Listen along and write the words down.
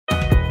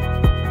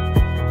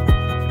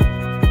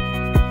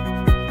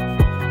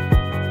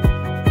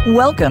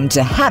Welcome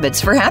to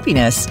Habits for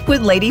Happiness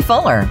with Lady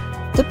Fuller.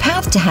 The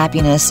path to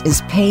happiness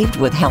is paved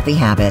with healthy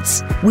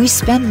habits. We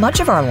spend much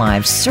of our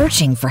lives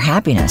searching for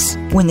happiness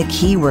when the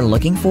key we're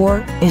looking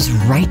for is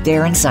right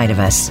there inside of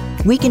us.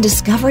 We can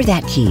discover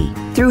that key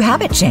through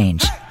habit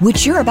change,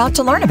 which you're about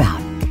to learn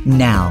about.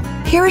 Now,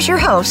 here is your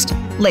host,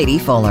 Lady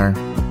Fuller.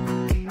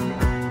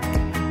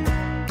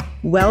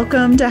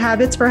 Welcome to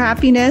Habits for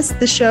Happiness,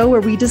 the show where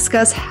we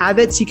discuss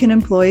habits you can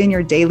employ in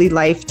your daily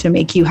life to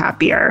make you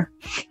happier.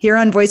 Here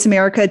on Voice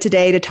America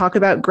today to talk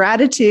about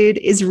gratitude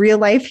is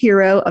real-life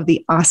hero of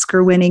the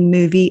Oscar-winning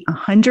movie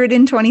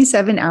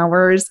 127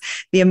 Hours,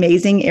 the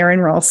amazing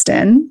Aron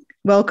Ralston.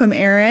 Welcome,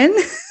 Aron.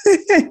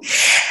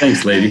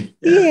 Thanks, lady.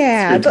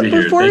 Yeah, but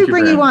before we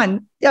bring you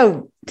on,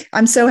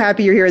 I'm so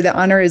happy you're here. The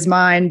honor is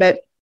mine, but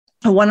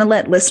I want to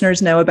let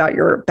listeners know about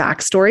your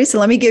backstory. So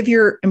let me give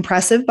your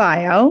impressive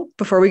bio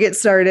before we get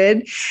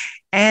started.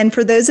 And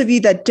for those of you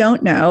that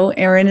don't know,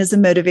 Aron is a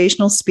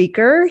motivational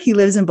speaker. He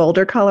lives in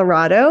Boulder,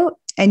 Colorado,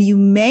 and you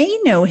may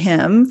know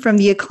him from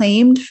the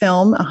acclaimed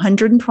film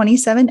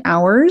 127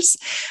 Hours,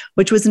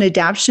 which was an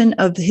adaptation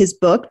of his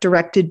book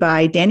directed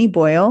by Danny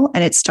Boyle,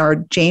 and it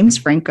starred James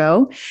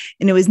Franco,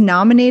 and it was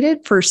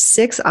nominated for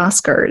 6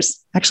 Oscars.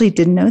 Actually,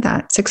 didn't know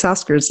that. 6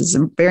 Oscars is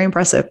very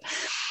impressive.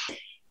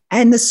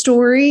 And the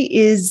story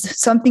is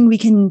something we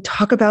can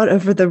talk about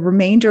over the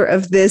remainder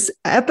of this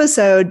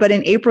episode. But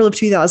in April of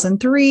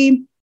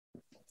 2003,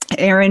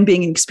 Aron,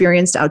 being an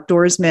experienced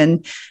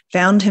outdoorsman,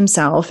 found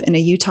himself in a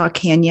Utah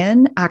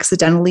canyon,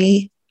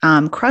 accidentally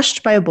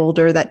crushed by a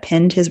boulder that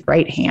pinned his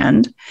right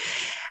hand.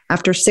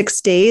 After 6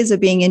 days of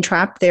being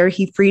entrapped there,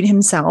 he freed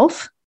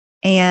himself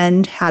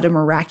and had a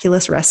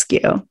miraculous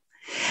rescue.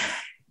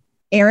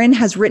 Aron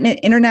has written an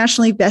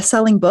internationally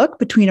best-selling book,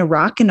 Between a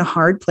Rock and a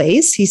Hard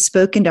Place. He's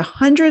spoken to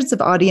hundreds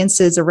of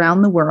audiences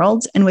around the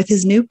world, and with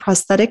his new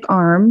prosthetic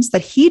arms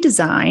that he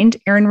designed,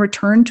 Aron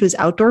returned to his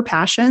outdoor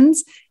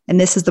passions.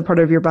 And this is the part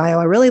of your bio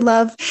I really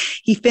love.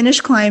 He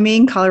finished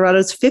climbing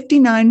Colorado's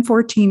 59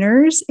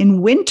 14ers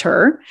in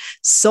winter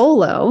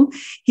solo.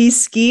 He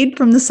skied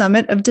from the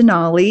summit of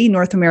Denali,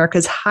 North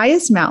America's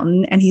highest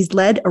mountain, and he's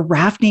led a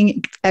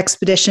rafting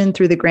expedition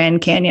through the Grand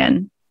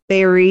Canyon.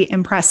 Very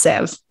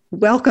impressive.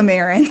 Welcome,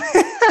 Aron.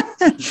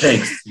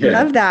 Thanks. Yeah.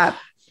 Love that.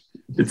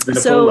 It's been a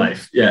full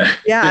life. Yeah.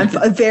 Yeah,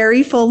 a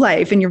very full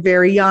life, and you're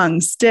very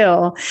young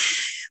still.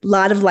 A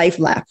lot of life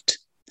left.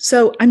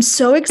 So I'm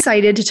so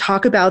excited to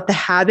talk about the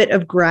habit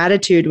of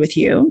gratitude with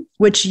you,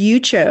 which you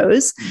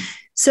chose.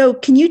 So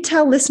can you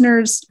tell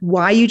listeners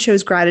why you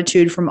chose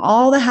gratitude from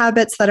all the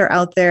habits that are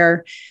out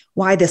there?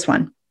 Why this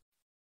one?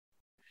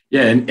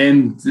 Yeah,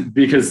 and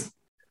because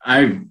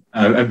I've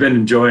been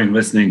enjoying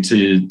listening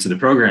to the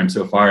program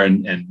so far,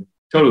 and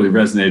totally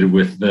resonated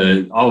with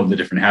all of the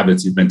different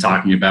habits you've been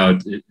talking about.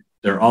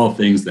 They're all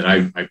things that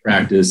I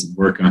practice and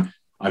work on.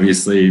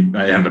 Obviously,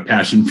 I have a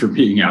passion for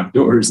being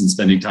outdoors and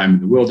spending time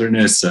in the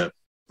wilderness,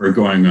 for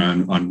going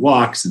on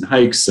walks and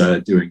hikes,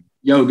 doing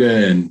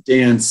yoga and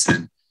dance,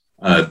 and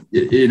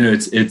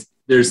it's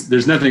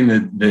there's nothing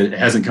that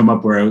hasn't come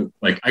up where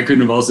I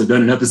couldn't have also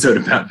done an episode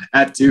about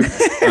that too.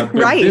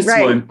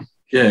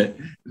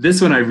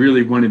 This one I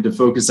really wanted to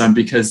focus on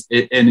because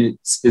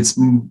it's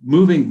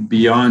moving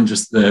beyond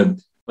just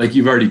like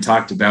you've already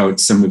talked about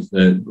some of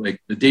the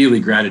daily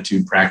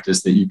gratitude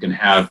practice that you can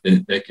have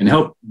that can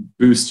help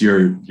boost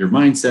your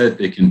mindset.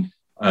 They can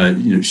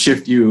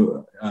shift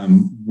you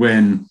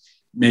when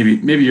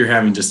maybe you're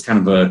having just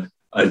kind of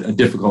a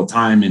difficult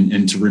time,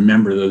 and to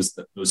remember those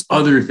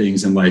other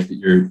things in life that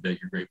you're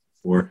grateful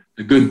for,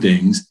 the good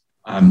things.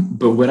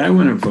 But what I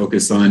want to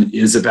focus on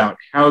is about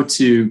how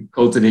to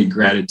cultivate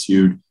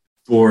gratitude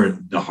for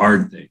the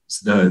hard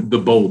things,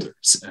 the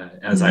boulders,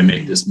 as I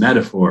make this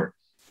metaphor.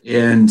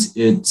 And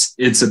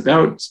it's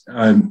about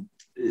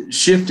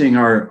shifting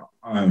our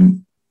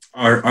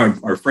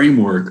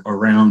framework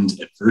around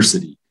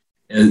adversity,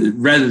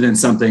 rather than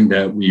something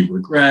that we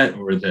regret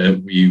or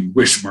that we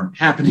wish weren't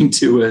happening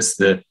to us.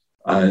 That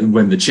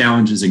when the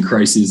challenges and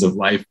crises of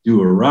life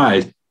do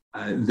arise,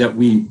 that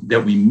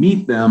we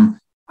meet them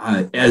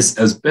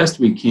as best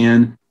we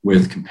can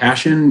with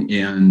compassion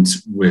and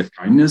with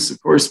kindness,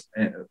 of course,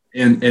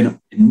 and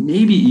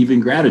maybe even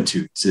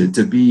gratitude,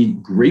 to be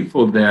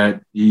grateful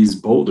that these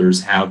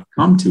boulders have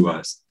come to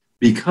us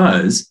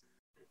because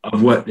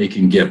of what they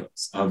can give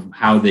us, of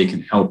how they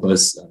can help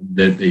us,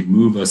 that they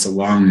move us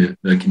along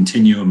the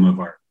continuum of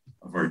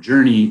our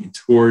journey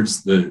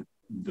towards the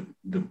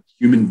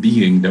human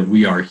being that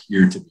we are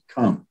here to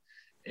become.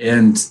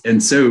 And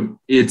so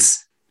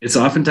it's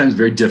oftentimes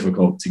very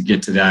difficult to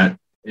get to that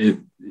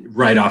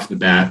right off the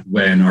bat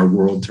when our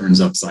world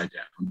turns upside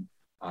down.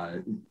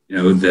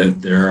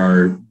 That there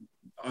are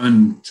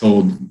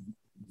untold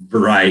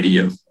variety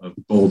of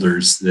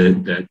boulders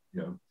that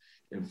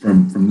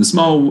from the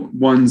small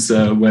ones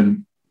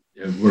when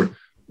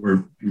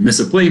we're miss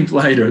a plane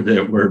flight, or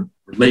that we're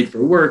late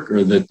for work,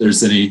 or that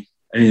there's any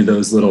of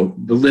those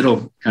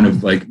little kind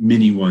of like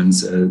mini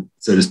ones, so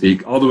to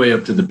speak, all the way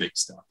up to the big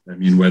stuff. I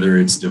mean, whether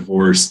it's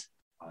divorce,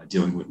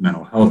 dealing with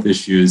mental health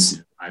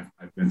issues.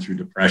 I've been through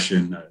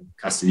depression,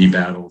 custody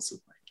battles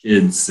with my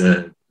kids,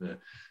 the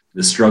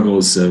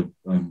struggles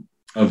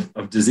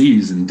of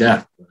disease and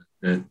death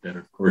that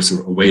of course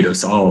await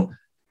us all.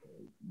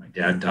 My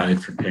dad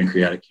died from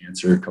pancreatic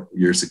cancer a couple of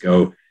years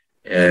ago,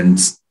 and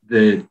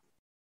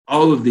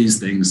all of these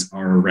things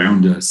are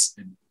around us.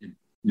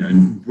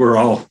 And we're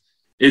all.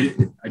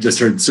 I just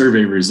heard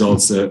survey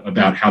results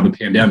about how the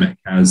pandemic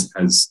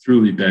has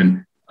truly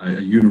been a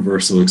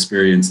universal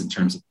experience in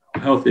terms of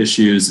health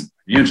issues and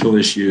financial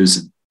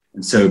issues,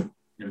 and so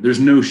there's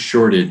no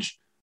shortage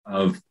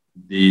of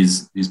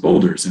these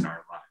boulders in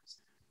our lives.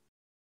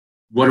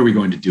 What are we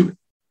going to do with them?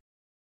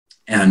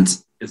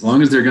 And as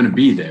long as they're going to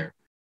be there,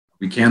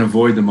 we can't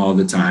avoid them all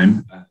the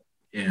time,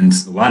 and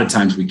a lot of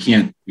times we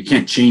can't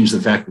change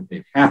the fact that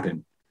they've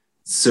happened.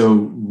 So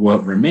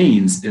what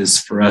remains is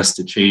for us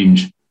to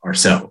change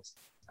ourselves.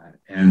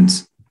 And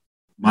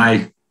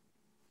my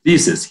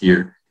thesis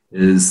here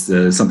is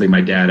something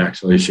my dad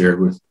actually shared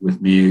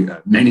with me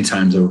many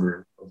times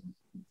over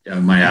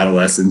my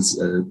adolescence.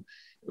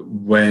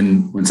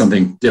 When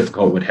something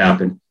difficult would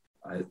happen,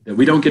 that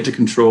we don't get to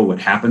control what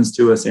happens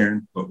to us,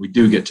 Aaron, but we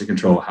do get to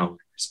control how we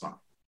respond.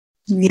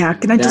 Yeah.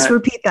 Can I just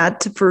repeat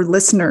that for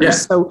listeners? Yeah.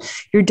 So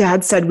your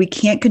dad said we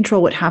can't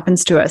control what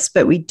happens to us,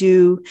 but we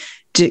do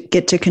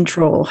get to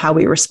control how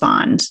we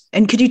respond.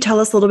 And could you tell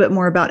us a little bit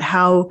more about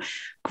how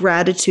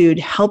gratitude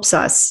helps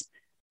us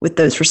with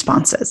those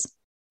responses?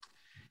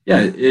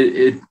 Yeah,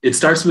 it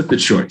starts with the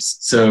choice.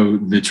 So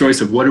the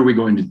choice of what are we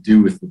going to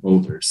do with the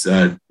boulders?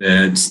 That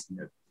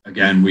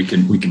again, we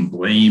can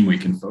blame, we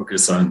can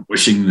focus on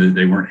wishing that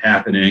they weren't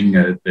happening.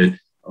 That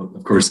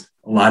of course,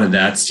 a lot of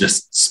that's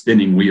just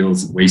spinning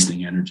wheels and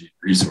wasting energy and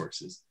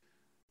resources.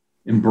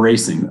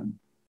 Embracing them,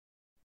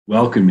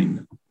 welcoming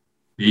them,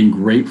 being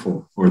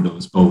grateful for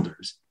those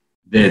boulders.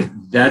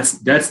 That's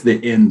the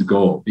end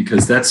goal,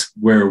 because that's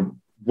where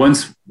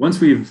once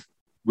we've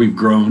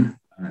grown,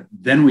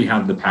 then we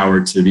have the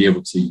power to be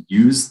able to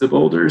use the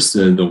boulders,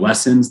 the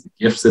lessons, the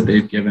gifts that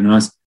they've given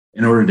us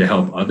in order to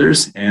help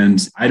others.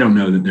 And I don't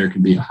know that there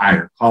can be a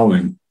higher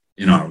calling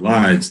in our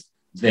lives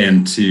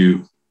than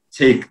to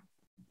take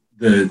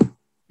the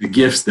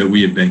gifts that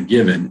we have been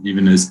given,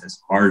 even as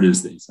hard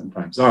as they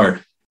sometimes are,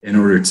 in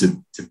order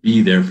to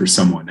be there for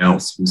someone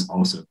else who's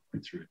also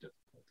going through a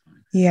difficult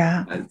time.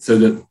 Yeah.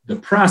 So the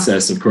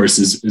process, of course,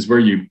 is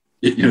where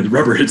the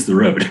rubber hits the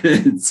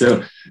road.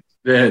 So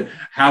that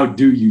how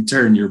do you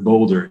turn your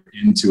boulder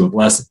into a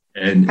blessing?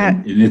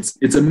 And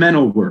it's a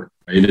mental work,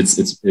 right? It's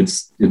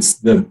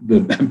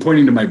the I'm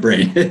pointing to my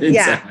brain.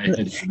 Yeah.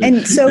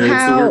 And so it's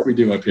the work we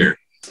do up here.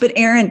 But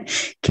Aaron,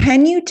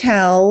 can you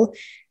tell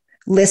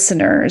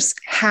listeners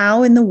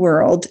how in the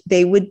world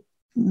they would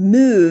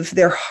move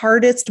their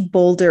hardest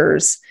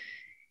boulders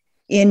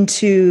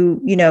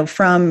into,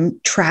 from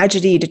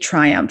tragedy to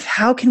triumph?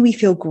 How can we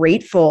feel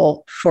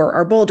grateful for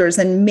our boulders?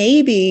 And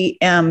maybe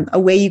a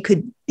way you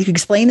could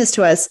explain this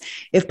to us,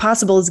 if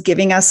possible, is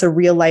giving us a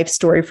real life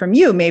story from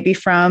you, maybe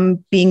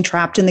from being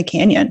trapped in the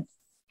canyon.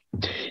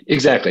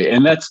 Exactly.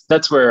 And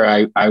that's where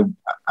I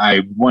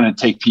want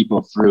to take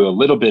people through a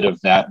little bit of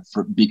that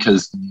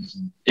because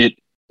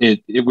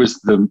it was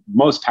the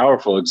most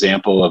powerful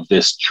example of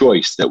this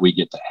choice that we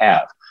get to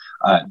have.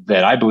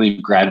 That I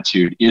believe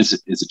gratitude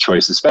is a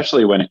choice,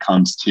 especially when it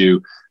comes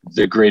to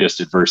the greatest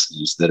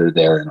adversities that are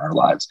there in our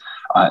lives.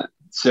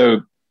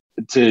 So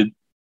to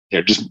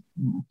just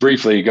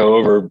briefly go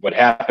over what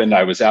happened,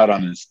 I was out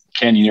on this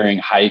canyoneering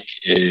hike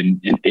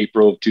in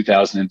April of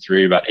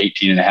 2003, about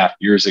 18 and a half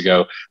years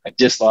ago. I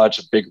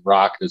dislodged a big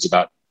rock that's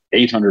about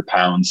 800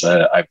 pounds.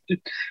 I've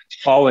been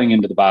falling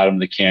into the bottom of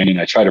the canyon.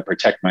 I try to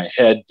protect my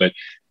head, but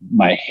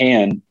my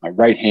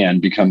right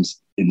hand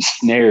becomes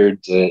ensnared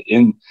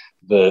in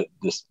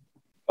this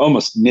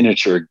almost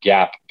miniature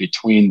gap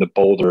between the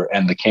boulder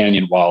and the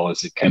canyon wall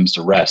as it comes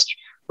to rest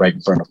right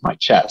in front of my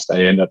chest.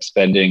 I end up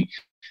spending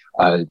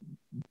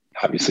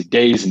obviously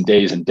days and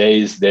days and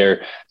days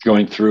there,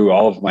 going through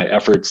all of my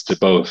efforts to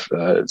both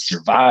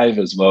survive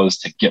as well as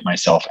to get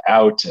myself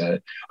out.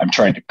 I'm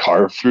trying to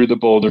carve through the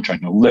boulder,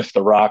 trying to lift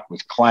the rock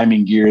with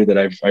climbing gear that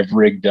I've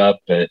rigged up,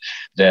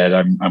 that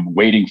I'm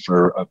waiting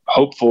for a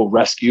hopeful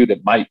rescue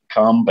that might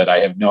come, but I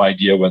have no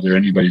idea whether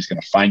anybody's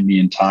going to find me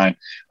in time.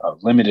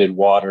 Limited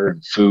water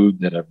and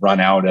food that I've run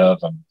out of.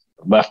 I'm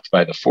left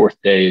by the fourth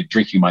day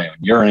drinking my own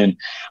urine,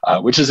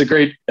 which is a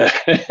great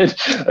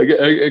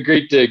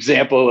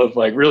example of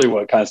like really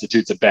what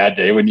constitutes a bad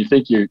day when you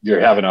think you're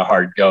having a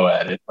hard go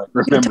at it. Like,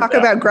 remember talk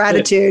about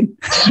gratitude.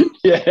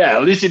 Yeah,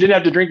 at least you didn't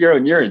have to drink your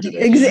own urine today.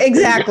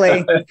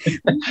 Exactly.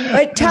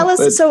 But tell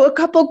us, so a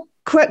couple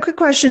quick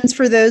questions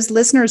for those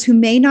listeners who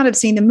may not have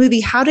seen the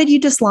movie. How did you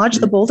dislodge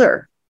the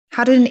boulder?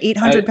 How did an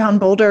 800-pound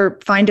boulder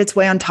find its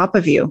way on top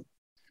of you?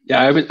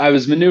 Yeah, I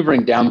was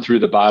maneuvering down through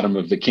the bottom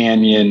of the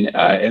canyon,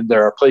 and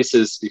there are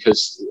places,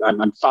 because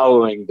I'm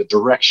following the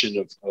direction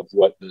of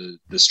what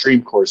the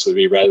stream course would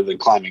be rather than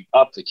climbing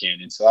up the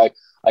canyon. So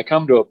I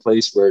come to a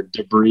place where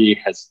debris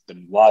has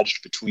been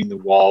lodged between the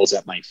walls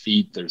at my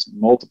feet. There's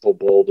multiple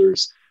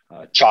boulders,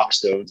 chalk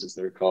stones as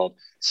they're called,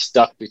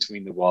 stuck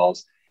between the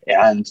walls.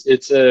 And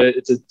it's a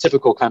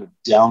typical kind of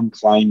down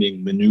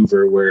climbing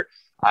maneuver where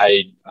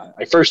I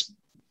first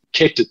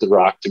kicked at the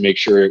rock to make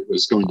sure it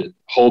was going to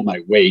hold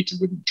my weight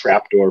and wouldn't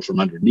trapdoor from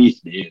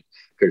underneath me.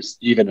 Because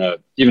even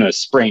a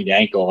sprained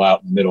ankle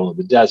out in the middle of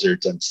the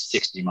desert, I'm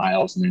 60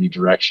 miles in any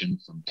direction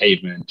from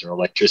pavement or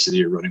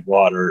electricity or running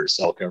water or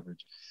cell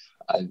coverage.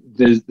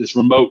 This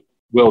remote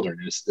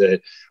wilderness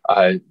that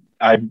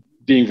I'm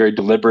being very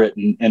deliberate,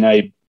 and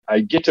I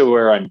get to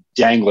where I'm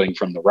dangling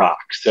from the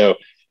rock. So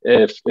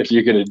if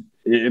you could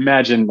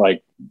imagine,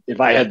 like,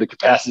 if I had the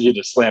capacity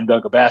to slam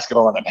dunk a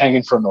basketball and I'm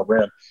hanging from the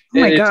rim,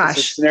 gosh,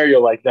 it's a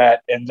scenario like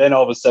that. And then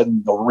all of a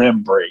sudden the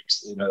rim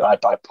breaks.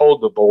 I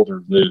pulled the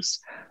boulder loose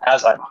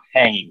as I'm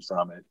hanging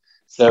from it.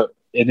 So,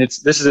 and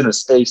this is in a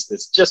space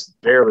that's just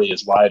barely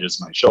as wide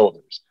as my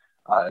shoulders.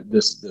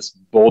 This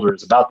boulder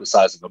is about the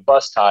size of a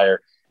bus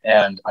tire,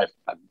 and I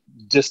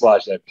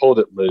dislodged it. I pulled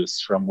it loose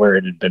from where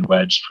it had been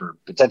wedged for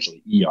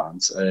potentially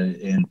eons.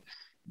 And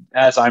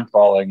as I'm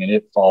falling and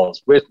it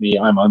falls with me,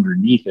 I'm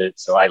underneath it.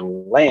 So I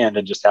land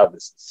and just have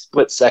this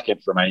split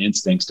second for my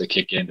instincts to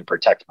kick in to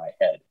protect my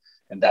head.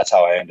 And that's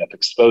how I end up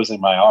exposing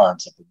my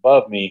arms up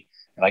above me.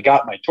 And I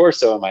got my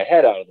torso and my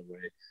head out of the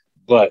way,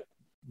 but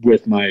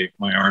with my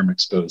arm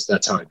exposed,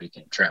 that's how I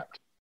became trapped.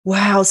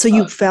 Wow. So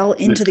you fell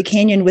into the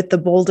canyon with the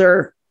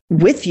boulder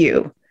with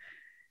you.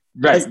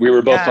 Right. We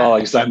were both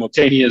falling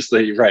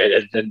simultaneously. Right.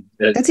 And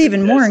that's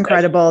even more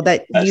incredible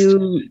that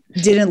you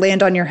didn't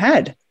land on your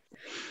head.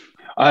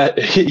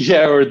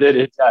 Yeah, or that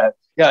it, I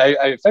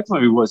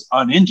effectively was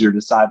uninjured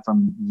aside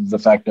from the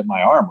fact that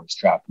my arm was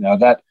trapped. Now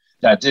that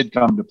did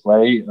come to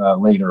play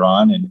later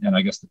on, and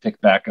I guess to pick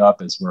back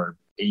up as we're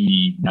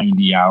 80,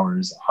 90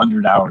 hours,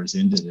 100 hours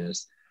into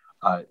this,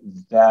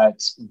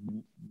 that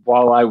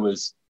while I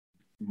was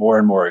more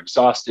and more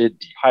exhausted,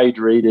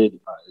 dehydrated,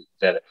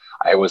 that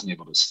I wasn't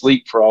able to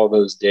sleep for all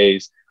those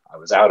days. I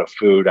was out of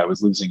food. I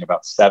was losing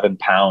about 7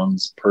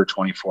 pounds per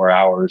 24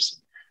 hours.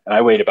 And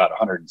I weighed about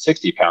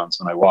 160 pounds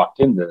when I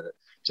walked into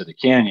the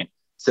canyon.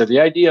 So the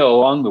idea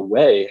along the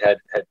way had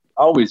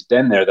always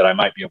been there that I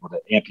might be able to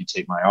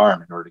amputate my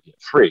arm in order to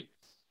get free.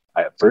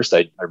 At first,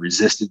 I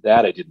resisted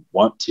that. I didn't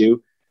want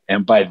to.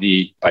 And by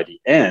the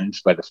end,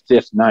 by the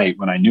fifth night,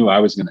 when I knew I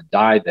was going to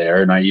die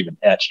there, and I even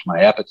etched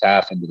my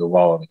epitaph into the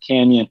wall of the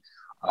canyon,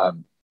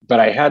 but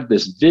I had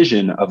this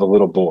vision of a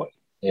little boy.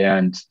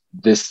 And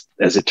this,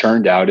 as it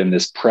turned out, in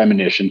this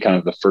premonition, kind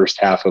of the first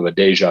half of a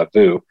deja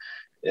vu,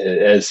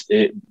 as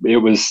it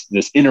was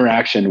this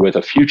interaction with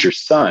a future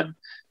son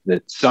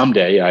that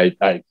someday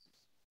I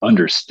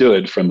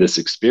understood from this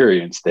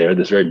experience there,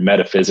 this very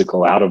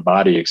metaphysical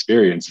out-of-body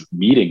experience of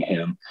meeting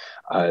him,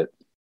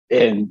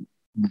 and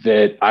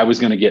that I was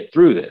going to get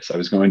through this. I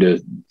was going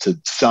to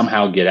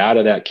somehow get out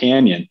of that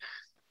canyon.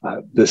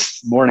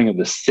 This morning of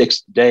the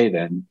sixth day,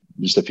 then,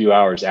 just a few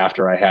hours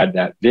after I had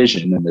that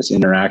vision and this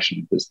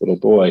interaction with this little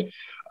boy,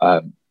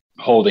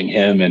 holding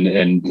him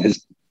and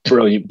his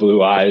brilliant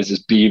blue eyes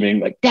just beaming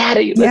like,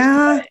 "Daddy,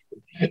 let's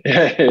play."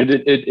 And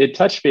it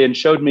touched me and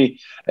showed me,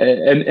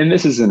 and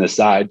this is an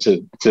aside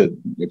to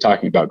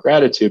talking about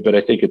gratitude, but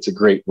I think it's a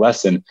great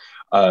lesson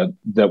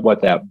that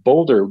what that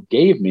boulder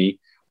gave me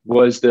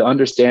was the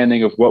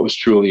understanding of what was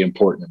truly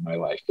important in my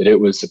life, that it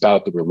was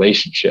about the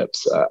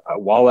relationships.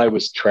 While I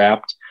was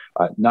trapped,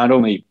 not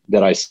only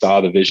that I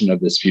saw the vision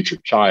of this future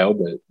child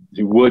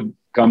who would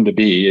come to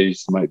be,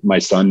 he's my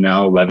son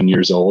now, 11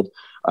 years old.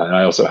 And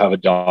I also have a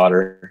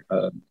daughter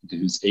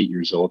who's 8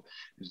 years old,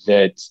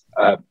 that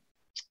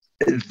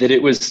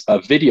it was a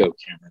video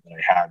camera that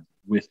I had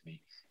with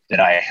me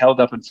that I held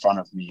up in front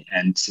of me.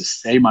 And to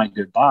say my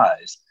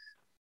goodbyes,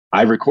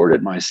 I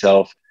recorded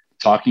myself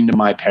talking to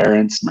my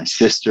parents, my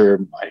sister,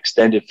 my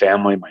extended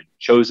family, my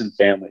chosen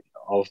family,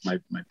 all of my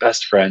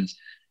best friends.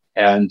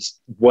 And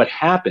what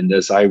happened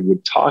is I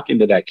would talk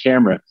into that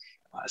camera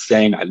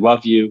saying, "I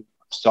love you,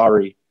 I'm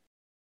sorry,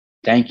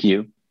 thank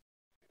you."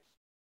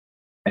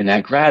 And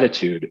that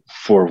gratitude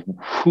for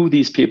who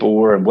these people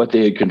were and what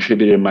they had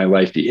contributed in my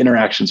life, the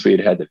interactions we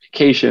had, the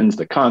vacations,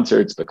 the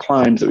concerts, the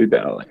climbs that we've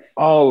been on, like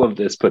all of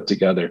this put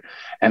together.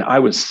 And I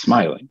was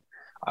smiling.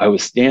 I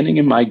was standing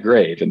in my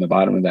grave in the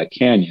bottom of that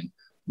canyon,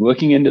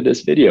 looking into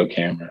this video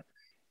camera,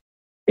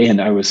 and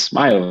I was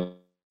smiling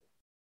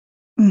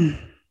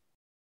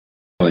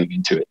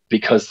into it,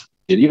 because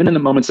even in the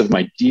moments of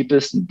my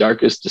deepest and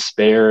darkest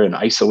despair and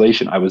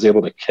isolation, I was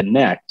able to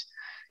connect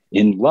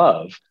in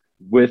love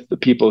with the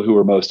people who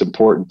were most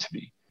important to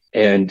me.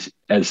 And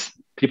as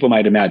people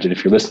might imagine,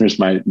 if your listeners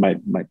might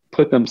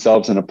put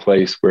themselves in a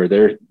place where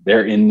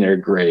they're in their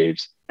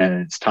graves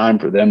and it's time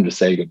for them to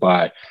say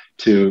goodbye,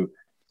 to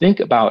think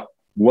about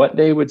what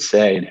they would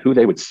say and who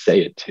they would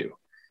say it to,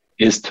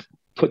 is to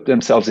put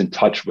themselves in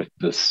touch with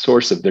the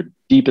source of their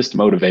deepest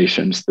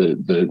motivations,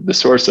 the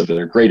source of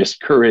their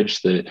greatest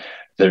courage,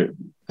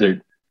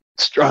 their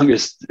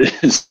strongest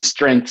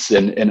strengths,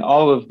 and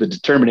all of the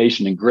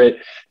determination and grit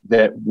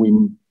that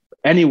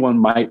anyone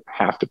might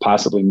have to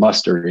possibly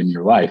muster in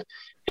your life.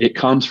 It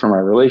comes from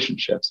our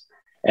relationships.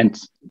 And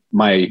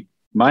my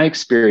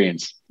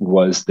experience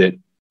was that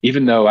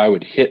even though I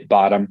would hit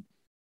bottom,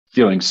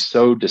 feeling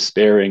so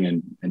despairing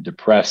and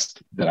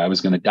depressed that I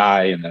was going to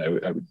die and that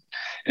I would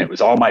and it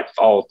was all my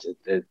fault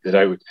that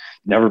I would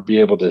never be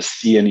able to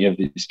see any of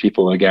these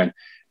people again.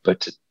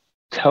 But to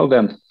tell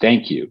them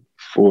thank you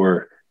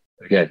for,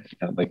 again,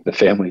 like the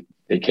family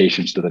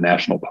vacations to the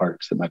national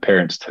parks that my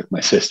parents took my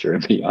sister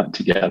and me on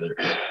together,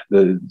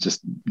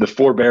 the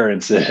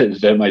forbearance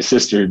that my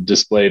sister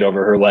displayed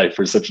over her life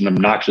for such an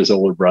obnoxious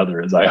older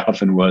brother as I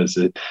often was,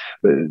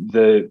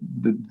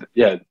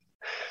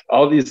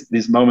 all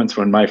these moments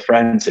when my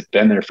friends had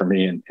been there for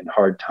me in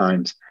hard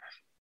times,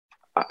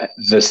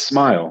 the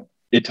smile,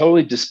 it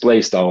totally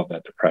displaced all of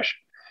that depression.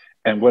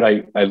 And what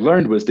I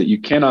learned was that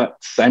you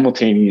cannot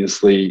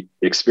simultaneously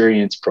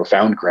experience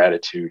profound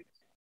gratitude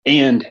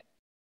and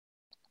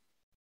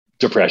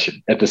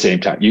depression at the same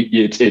time.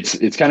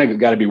 It's kind of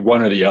got to be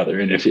one or the other.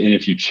 And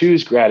if you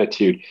choose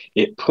gratitude,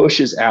 it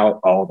pushes out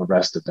all the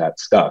rest of that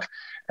stuff.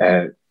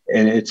 And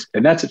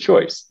that's a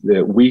choice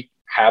that we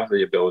have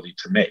the ability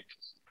to make.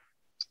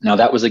 Now,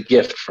 that was a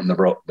gift from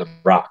the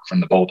rock,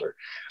 from the boulder.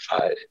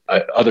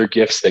 Other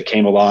gifts that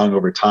came along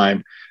over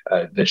time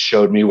that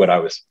showed me what I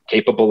was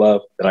capable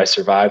of, that I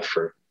survived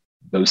for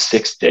those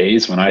 6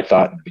 days when I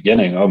thought in the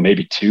beginning,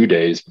 maybe 2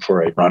 days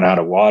before I run out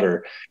of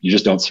water. You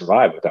just don't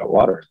survive without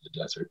water in the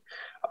desert.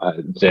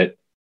 That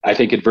I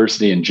think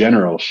adversity in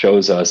general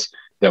shows us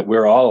that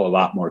we're all a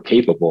lot more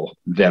capable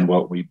than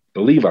what we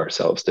believe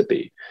ourselves to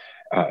be.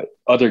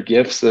 Other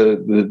gifts,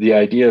 the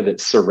idea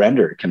that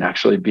surrender can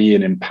actually be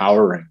an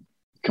empowering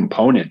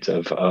component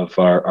of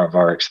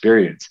our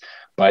experience.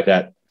 By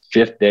that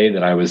 5th day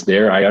that I was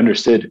there, I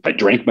understood if I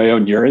drank my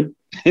own urine.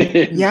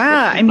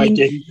 Yeah, I mean,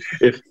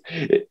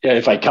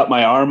 if I cut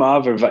my arm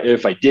off, or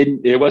if I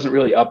didn't, it wasn't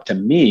really up to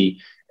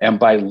me. And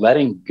by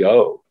letting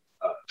go,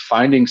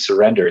 finding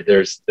surrender,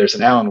 there's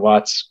an Alan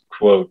Watts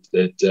quote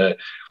that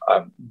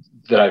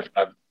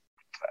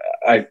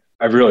I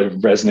really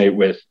resonate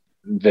with.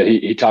 That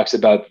he talks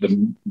about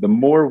the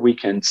more we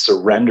can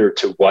surrender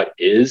to what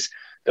is,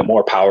 the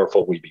more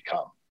powerful we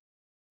become.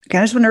 Okay,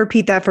 I just want to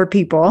repeat that for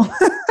people.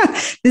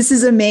 This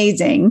is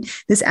amazing.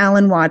 This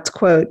Alan Watts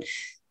quote.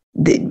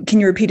 Can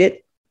you repeat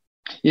it?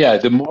 Yeah,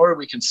 the more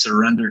we can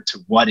surrender to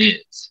what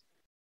is,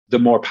 the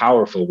more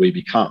powerful we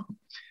become.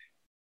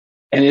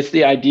 And it's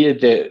the idea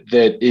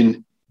that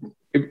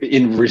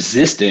in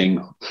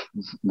resisting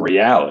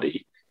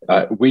reality,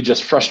 we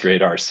just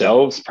frustrate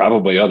ourselves,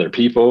 probably other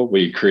people.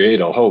 We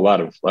create a whole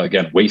lot of,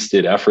 again,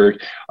 wasted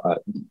effort.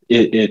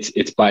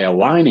 It's by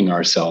aligning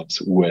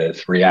ourselves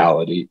with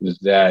reality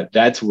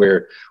that's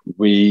where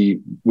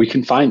we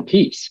can find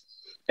peace.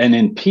 And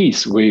in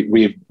peace,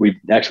 we've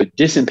actually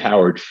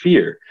disempowered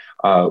fear.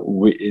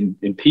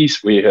 In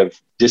peace, we have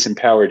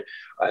disempowered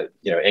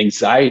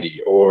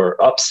anxiety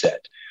or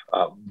upset.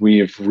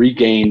 We've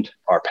regained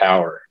our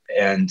power.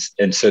 And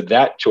so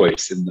that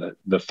choice in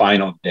the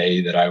final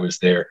day that I was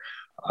there,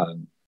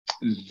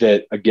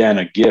 that again,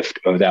 a gift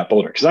of that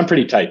boulder, because I'm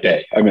pretty type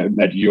A. I mean,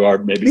 you are,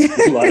 maybe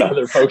a lot of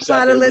other folks. A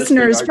lot of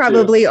listeners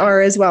probably are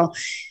as well.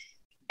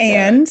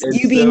 And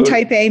you being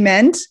type A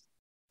meant?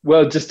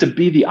 Well, just to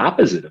be the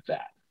opposite of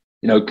that.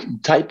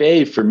 Type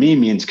A for me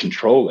means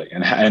controlling.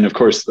 And of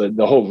course, the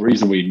whole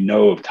reason we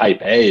know of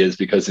type A is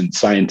because in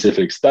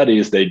scientific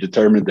studies, they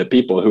determined that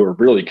people who are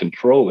really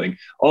controlling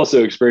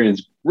also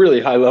experience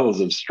really high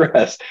levels of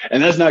stress.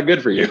 And that's not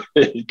good for you.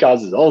 It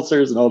causes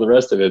ulcers and all the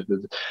rest of it.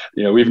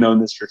 We've known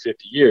this for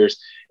 50 years.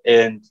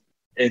 And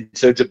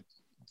so to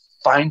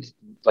find,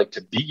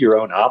 to be your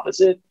own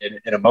opposite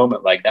in a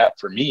moment like that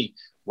for me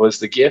was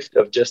the gift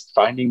of just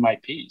finding my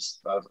peace,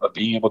 of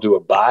being able to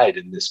abide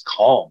in this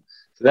calm.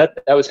 So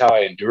that was how I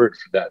endured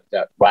for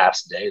that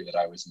last day that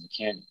I was in the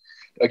canyon.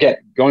 Again,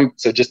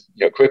 just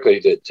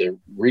quickly to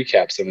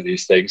recap some of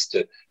these things,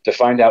 to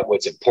find out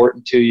what's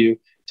important to you,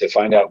 to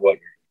find out what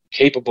you're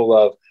capable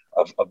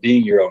of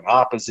being your own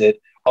opposite,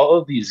 all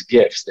of these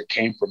gifts that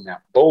came from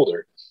that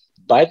boulder.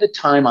 By the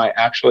time I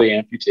actually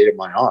amputated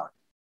my arm,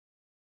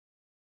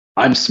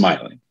 I'm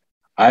smiling.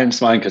 I'm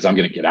smiling because I'm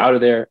going to get out of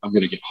there. I'm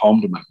going to get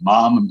home to my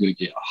mom. I'm going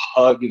to get a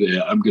hug.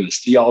 I'm going to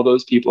see all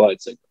those people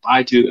I'd said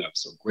goodbye to that I'm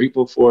so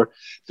grateful for.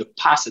 The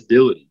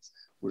possibilities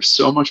were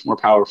so much more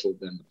powerful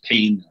than the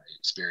pain that I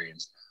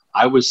experienced.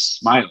 I was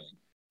smiling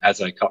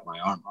as I cut my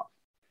arm off.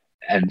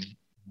 And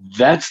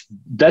that's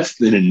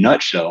in a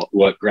nutshell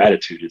what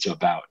gratitude is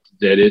about.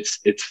 That it's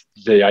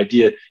the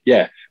idea,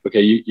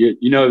 okay,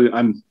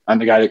 I'm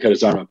the guy that cut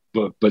his arm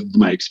off, but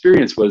my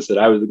experience was that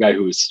I was the guy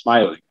who was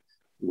smiling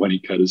when he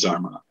cut his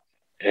arm off.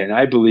 And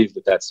I believe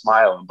that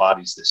smile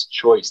embodies this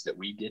choice that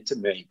we get to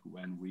make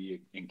when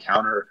we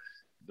encounter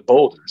the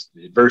boulders,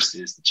 the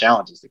adversities, the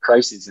challenges, the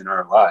crises in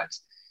our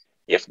lives.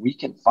 If we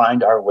can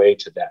find our way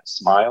to that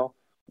smile,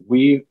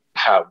 we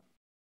have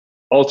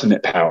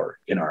ultimate power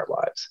in our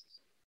lives.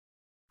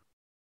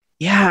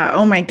 Yeah.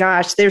 Oh my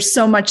gosh. There's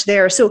so much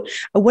there. So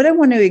what I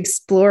want to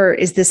explore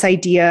is this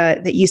idea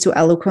that you so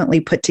eloquently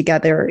put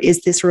together,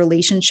 is this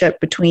relationship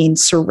between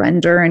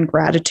surrender and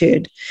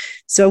gratitude.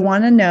 So I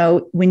want to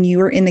know, when you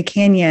were in the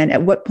canyon,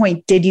 at what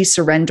point did you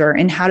surrender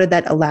and how did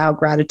that allow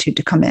gratitude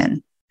to come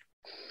in?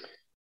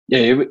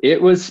 Yeah, it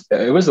was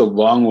a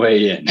long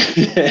way in.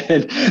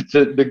 And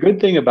the good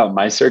thing about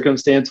my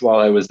circumstance while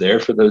I was there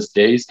for those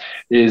days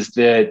is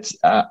that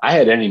I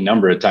had any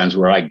number of times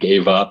where I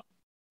gave up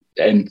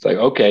and it's like,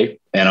 okay,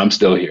 and I'm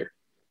still here.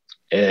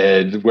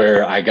 And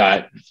where I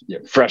got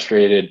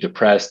frustrated,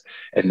 depressed,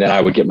 and then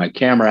I would get my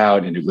camera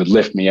out and it would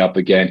lift me up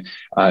again.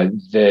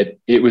 That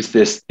it was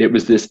this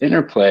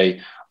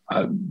interplay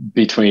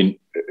between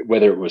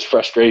whether it was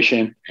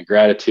frustration and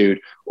gratitude,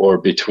 or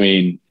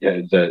between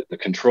the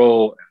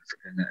control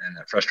and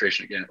the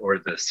frustration again, or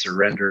the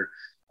surrender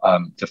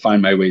to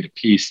find my way to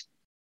peace.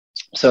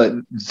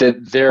 So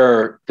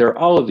there are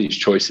all of these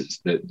choices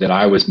that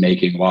I was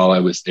making while I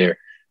was there.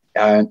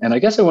 And I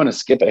guess I want to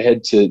skip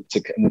ahead to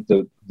kind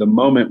of the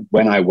moment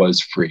when I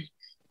was free.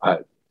 I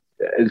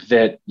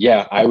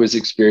was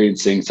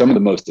experiencing some of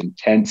the most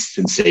intense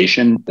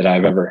sensation that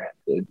I've ever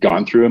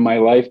gone through in my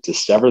life to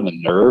sever the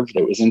nerve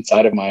that was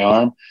inside of my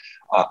arm.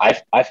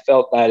 I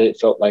felt that it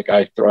felt like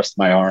I thrust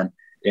my arm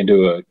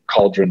into a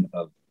cauldron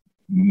of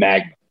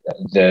magma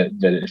that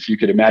if you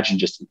could imagine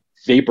just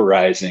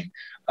vaporizing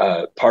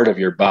part of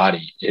your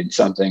body in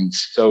something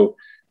so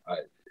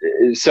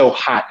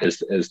hot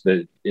as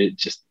it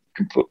just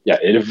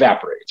it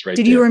evaporates, right?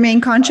 Did you remain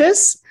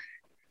conscious?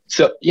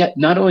 So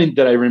not only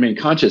did I remain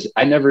conscious,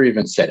 I never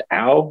even said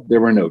ow.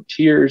 There were no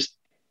tears.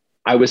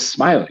 I was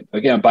smiling.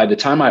 Again, by the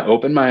time I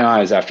opened my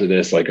eyes after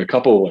this, like a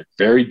couple like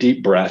very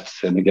deep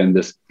breaths. And again,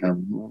 this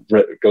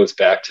goes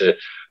back to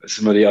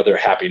some of the other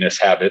happiness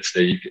habits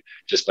that you could,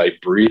 just by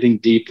breathing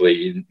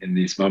deeply in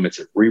these moments,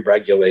 it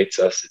re-regulates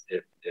us.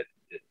 It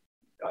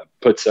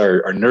puts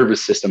our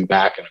nervous system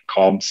back in a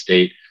calm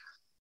state.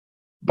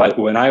 But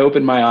when I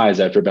opened my eyes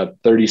after about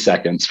 30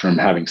 seconds from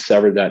having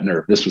severed that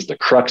nerve, this was the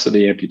crux of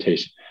the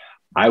amputation.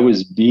 I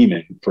was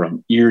beaming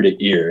from ear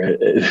to ear.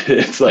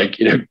 It's like,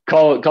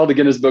 call the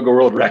Guinness Book of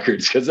World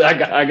Records, because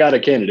I got a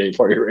candidate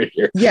for you right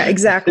here. Yeah,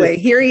 exactly.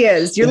 Here he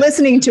is. You're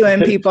listening to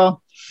him,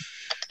 people.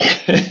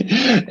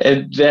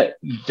 And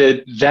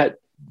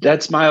that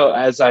smile,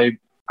 as I'm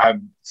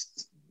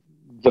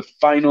the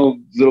final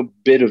little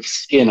bit of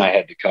skin I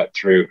had to cut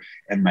through,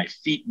 and my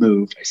feet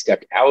moved. I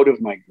stepped out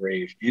of my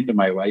grave into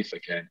my life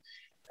again.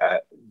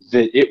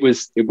 It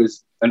was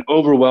an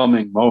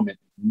overwhelming moment,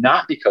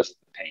 not because of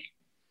the pain,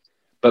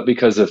 but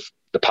because of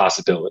the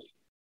possibility.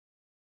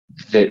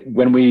 That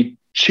when we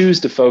choose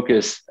to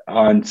focus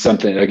on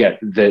something again,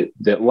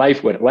 that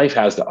life, what life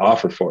has to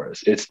offer for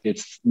us,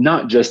 it's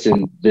not just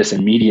in this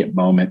immediate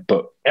moment,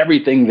 but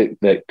everything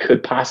that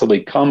could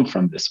possibly come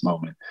from this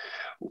moment.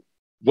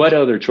 What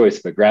other choice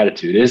but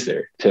gratitude is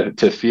there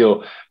to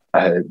feel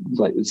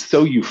like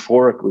so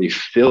euphorically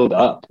filled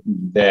up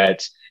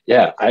that,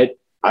 I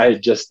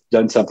had just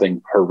done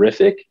something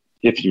horrific,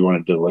 if you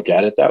wanted to look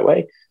at it that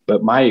way.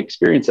 But my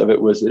experience of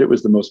it was that it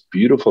was the most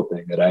beautiful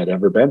thing that I had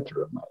ever been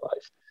through in my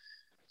life.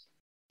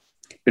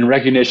 In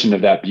recognition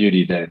of that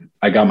beauty, then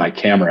I got my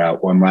camera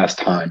out one last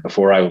time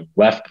before I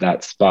left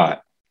that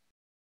spot.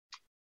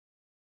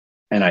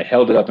 And I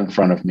held it up in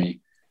front of me.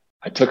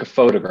 I took a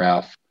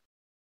photograph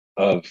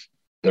of,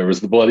 there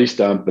was the bloody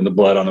stump and the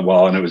blood on the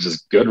wall, and it was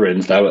just good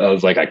riddance. I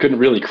was like, I couldn't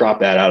really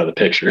crop that out of the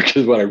picture,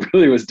 because what I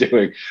really was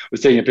doing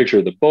was taking a picture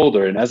of the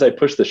boulder. And as I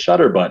pushed the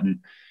shutter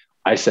button,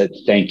 I said,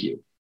 thank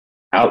you,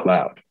 out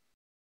loud,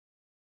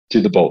 to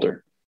the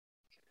boulder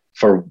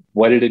for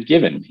what it had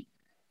given me.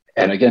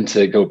 And again,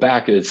 to go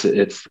back,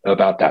 it's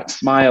about that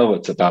smile.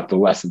 It's about the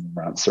lesson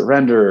around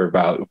surrender,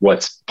 about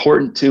what's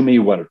important to me,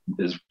 what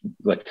is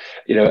like,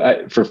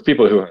 for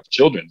people who have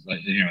children,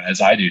 as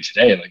I do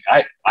today, like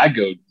I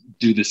go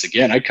do this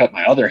again. I cut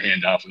my other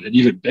hand off with an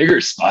even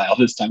bigger smile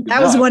this time.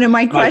 That was one of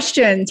my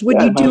questions.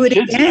 Would you do it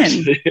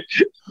again?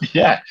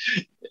 Yeah.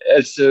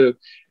 So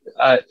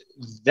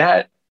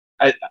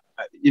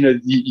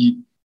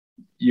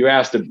you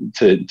asked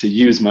to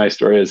use my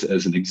story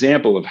as an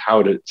example of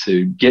how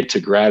to get to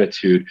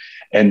gratitude.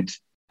 And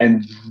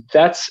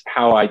that's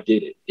how I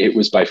did it. It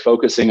was by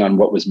focusing on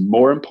what was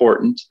more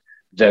important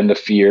than the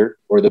fear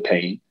or the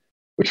pain,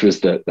 which was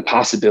the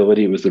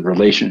possibility. It was the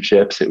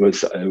relationships. It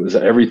was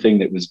everything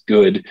that was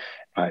good.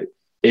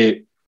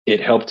 It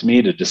helped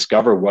me to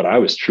discover what I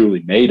was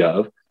truly made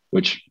of,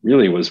 which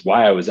really was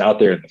why I was out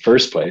there in the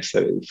first place.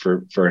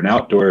 For an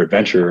outdoor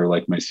adventurer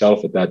like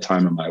myself at that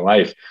time in my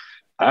life,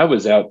 I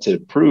was out to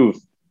prove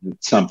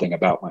something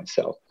about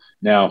myself.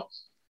 Now,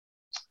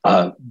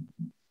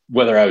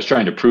 whether I was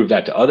trying to prove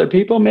that to other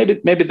people,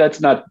 maybe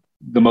that's not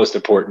the most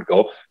important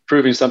goal.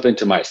 Proving something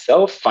to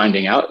myself,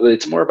 finding out,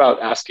 it's more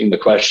about asking the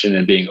question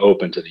and being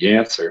open to the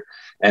answer.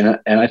 And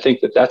I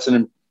think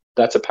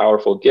that's a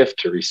powerful gift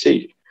to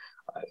receive.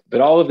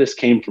 But all of this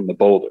came from the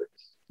boulder.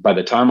 By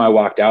the time I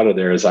walked out of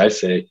there, as I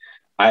say,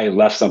 I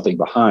left something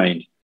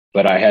behind,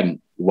 but I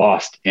hadn't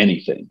lost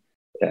anything,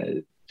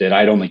 that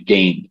I'd only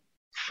gained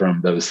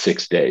from those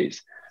 6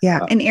 days.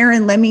 Yeah. And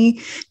Aaron, let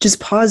me just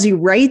pause you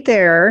right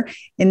there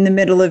in the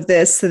middle of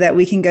this so that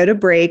we can go to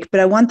break. But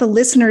I want the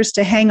listeners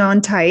to hang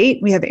on tight.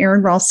 We have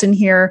Aaron Ralston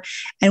here.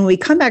 And when we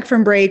come back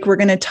from break, we're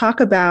going to talk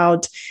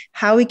about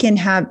how we can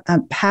have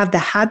the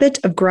habit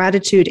of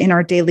gratitude in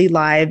our daily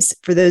lives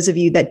for those of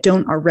you that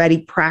don't already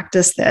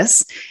practice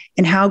this,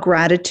 and how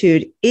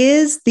gratitude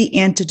is the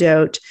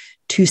antidote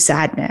to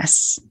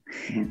sadness.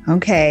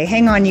 Okay,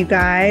 hang on, you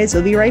guys.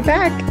 We'll be right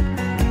back.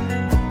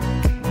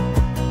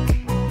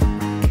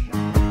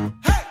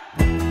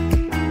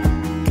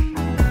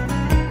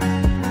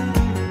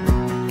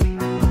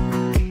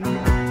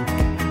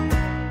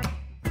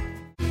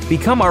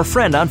 Become our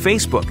friend on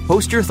Facebook.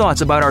 Post your thoughts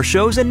about our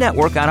shows and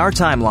network on our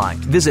timeline.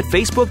 Visit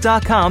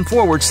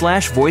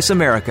facebook.com/Voice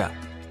America.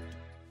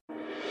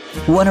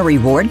 Want to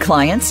reward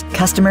clients,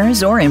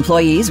 customers, or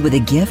employees with a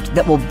gift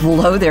that will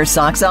blow their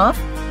socks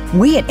off?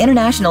 We at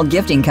International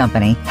Gifting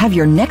Company have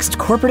your next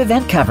corporate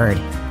event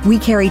covered. We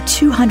carry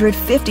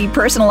 250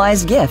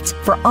 personalized gifts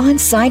for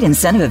on-site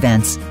incentive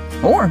events.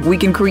 Or we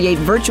can create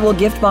virtual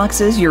gift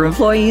boxes your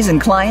employees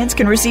and clients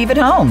can receive at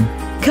home.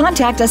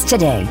 Contact us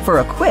today for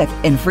a quick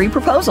and free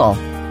proposal.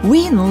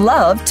 We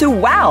love to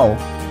wow!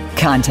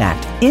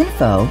 Contact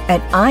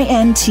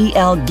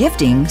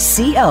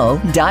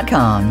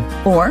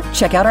info@intlgiftingco.com or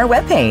check out our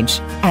webpage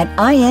at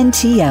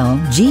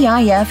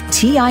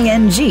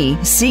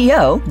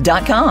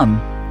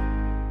intlgiftingco.com.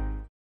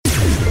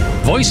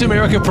 Voice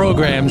America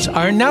programs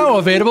are now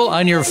available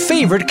on your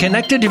favorite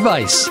connected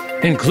device,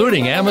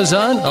 including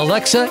Amazon,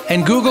 Alexa,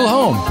 and Google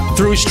Home.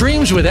 Through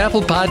streams with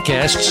Apple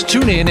Podcasts,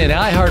 TuneIn, and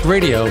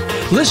iHeartRadio,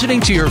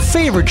 listening to your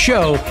favorite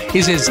show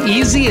is as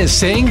easy as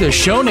saying the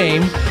show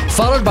name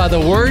followed by the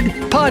word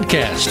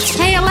podcast.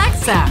 Hey,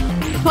 Alexa,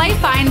 play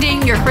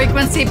Finding Your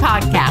Frequency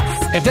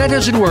podcast. If that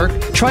doesn't work,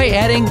 try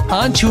adding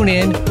on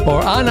TuneIn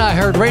or on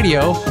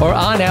iHeartRadio or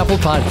on Apple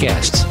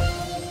Podcasts.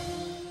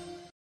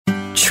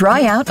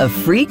 Try out a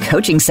free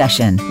coaching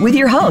session with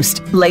your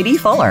host, Lady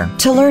Fuller,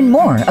 to learn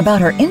more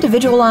about her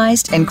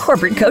individualized and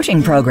corporate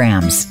coaching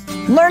programs.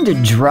 Learn to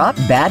drop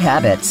bad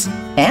habits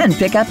and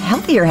pick up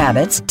healthier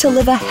habits to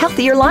live a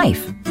healthier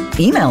life.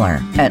 Email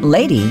her at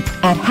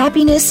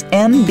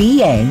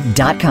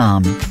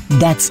lady@happinessmba.com.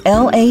 That's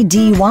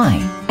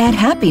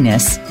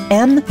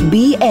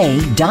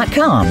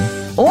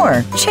LADY@happinessmba.com.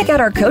 Or check out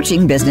our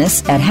coaching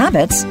business at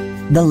habits,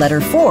 the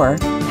letter 4,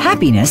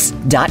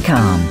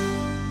 happiness.com.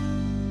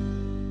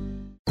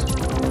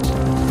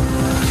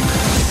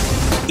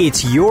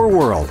 It's your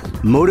world.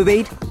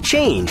 Motivate,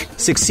 change,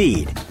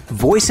 succeed.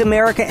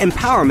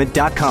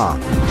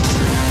 VoiceAmericaEmpowerment.com.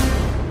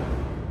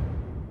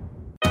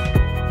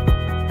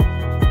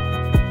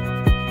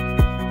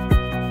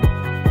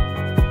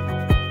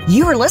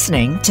 You are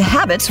listening to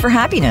Habits for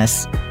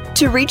Happiness.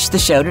 To reach the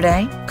show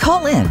today,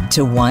 call in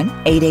to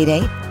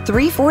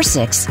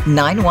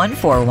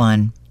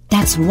 1-888-346-9141.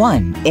 That's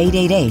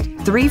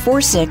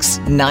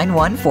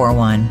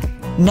 1-888-346-9141.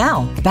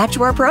 Now, back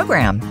to our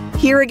program.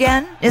 Here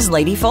again is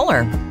Lady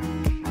Fuller.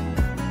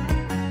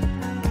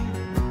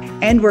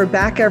 And we're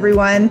back,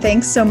 everyone.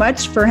 Thanks so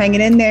much for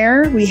hanging in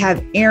there. We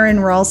have Aaron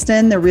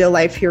Ralston, the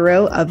real-life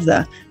hero of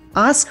the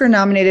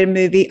Oscar-nominated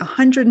movie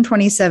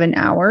 127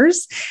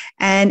 Hours.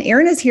 And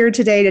Aaron is here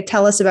today to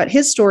tell us about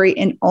his story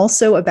and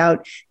also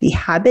about the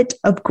habit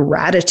of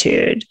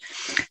gratitude.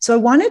 So I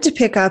wanted to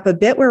pick up a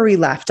bit where we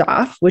left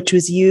off, which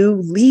was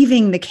you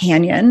leaving the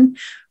canyon,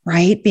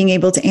 right? Being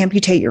able to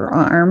amputate your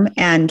arm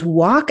and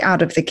walk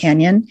out of the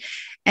canyon.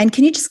 And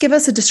can you just give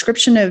us a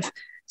description of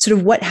sort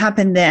of what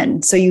happened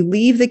then? So you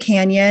leave the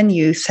canyon,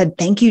 you said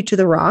thank you to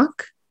the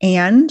rock,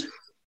 and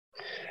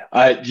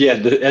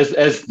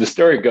as the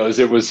story goes,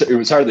 it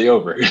was hardly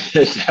over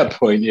at that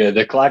point. Yeah,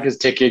 the clock is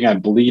ticking.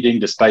 I'm bleeding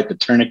despite the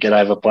tourniquet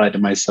I've applied to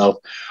myself.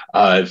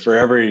 For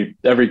every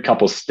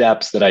couple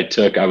steps that I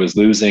took, I was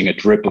losing a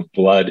drip of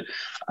blood.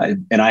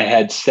 And I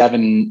had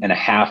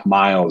 7.5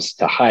 miles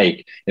to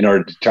hike in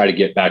order to try to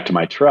get back to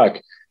my truck.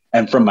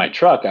 And from my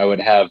truck, I would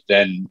have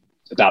then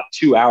about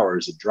 2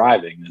 hours of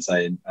driving as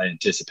I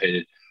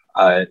anticipated.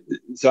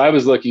 So I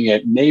was looking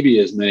at maybe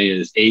as many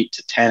as 8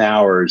 to 10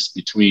 hours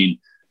between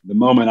the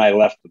moment I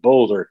left the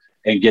boulder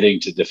and getting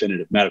to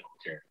definitive medical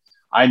care.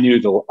 I knew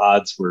the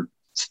odds were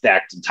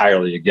stacked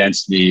entirely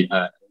against me.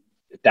 At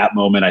that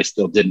moment, I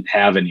still didn't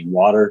have any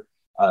water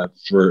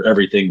for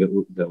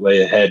everything that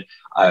lay ahead.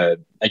 I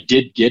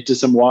did get to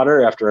some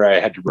water after I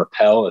had to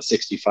rappel a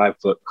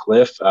 65-foot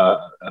cliff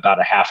about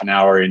a half an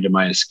hour into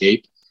my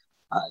escape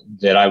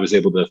that I was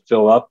able to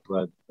fill up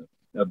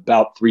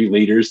about 3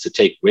 liters to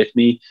take with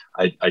me.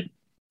 I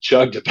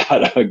chugged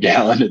about a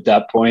gallon at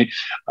that point.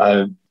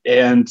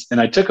 And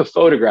I took a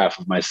photograph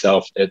of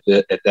myself at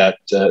that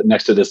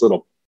next to this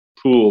little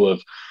pool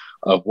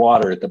of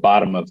water at the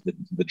bottom of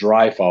the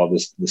dry fall,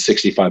 the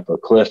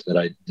 65-foot cliff that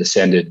I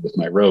descended with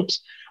my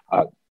ropes.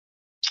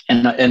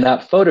 And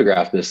that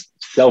photograph, this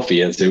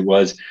selfie as it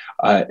was,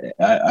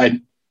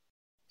 I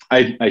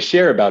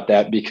share about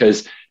that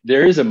because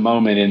there is a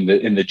moment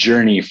in the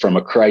journey from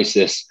a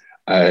crisis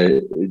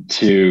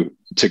to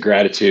to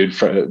gratitude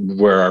for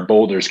where our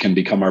boulders can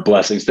become our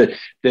blessings, that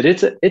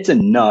it's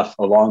enough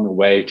along the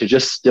way to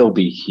just still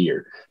be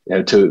here,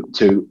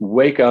 to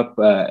wake up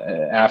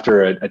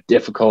after a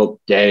difficult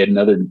day,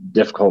 another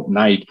difficult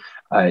night,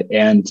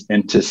 and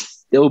to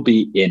still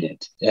be in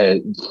it.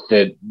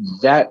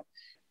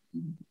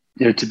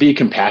 To be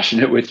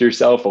compassionate with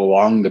yourself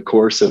along the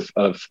course of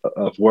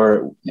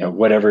where,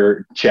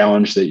 whatever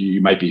challenge that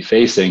you might be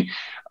facing.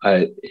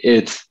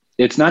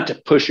 It's not to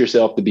push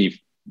yourself to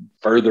be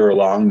further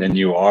along than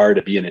you are,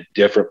 to be in a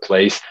different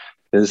place.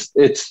 There's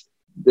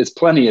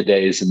plenty of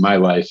days in my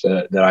life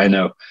that I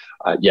know,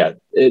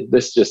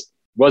 this just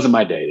wasn't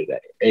my day today.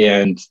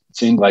 And it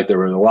seemed like there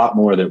was a lot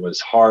more that was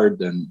hard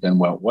than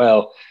went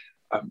well.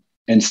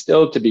 And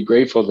still to be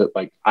grateful that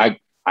I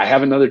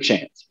have another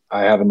chance.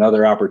 I have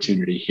another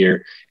opportunity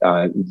here.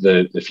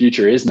 The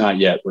future is not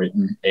yet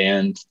written,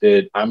 and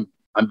that I'm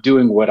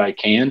doing what I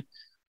can.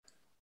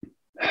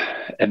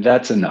 And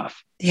that's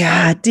enough.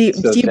 Yeah. Deep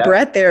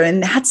breath there.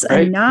 And that's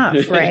right?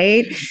 Enough,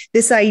 right?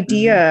 This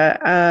idea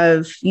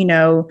of,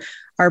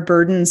 our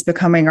burdens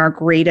becoming our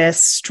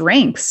greatest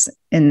strengths,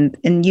 and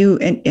you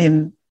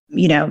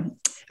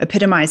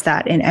epitomize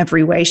that in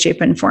every way, shape,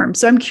 and form.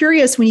 So I'm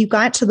curious, when you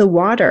got to the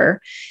water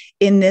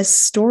in this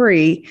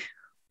story,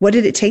 what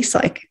did it taste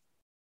like?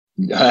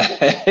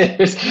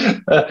 If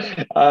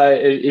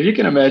you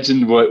can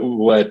imagine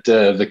what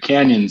the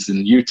canyons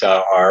in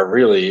Utah are,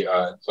 really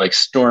like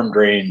storm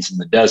drains in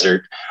the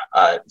desert.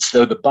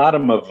 So the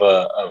bottom of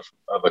a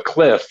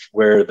cliff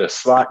where the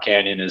slot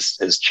canyon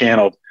has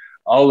channeled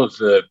all of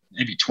the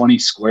maybe 20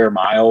 square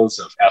miles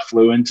of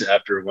effluent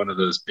after one of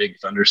those big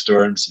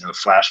thunderstorms,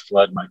 flash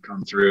flood might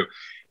come through.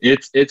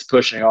 It's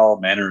pushing all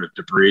manner of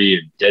debris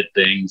and dead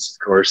things, of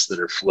course, that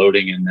are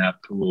floating in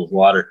that pool of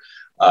water.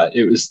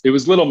 It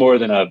was little more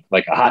than a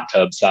hot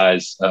tub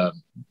size,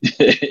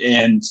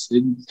 and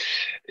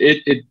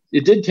it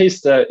did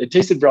taste. It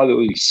tasted rather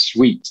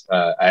sweet.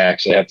 I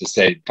actually have to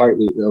say,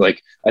 partly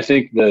I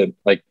think the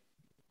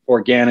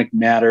organic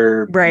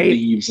matter,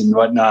 leaves and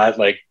whatnot,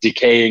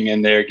 decaying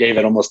in there, gave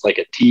it almost like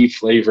a tea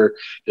flavor.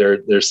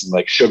 There's some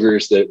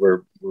sugars that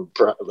were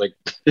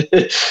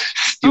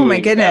oh my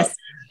goodness. Out.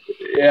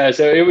 Yeah,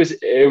 so it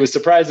was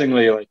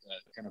surprisingly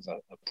kind of a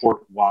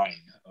port wine.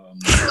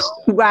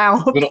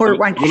 Wow, port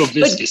wine. Little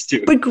viscous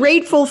too. But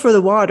grateful for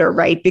the water,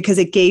 right? Because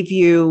it gave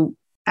you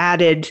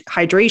added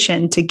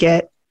hydration to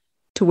get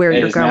to where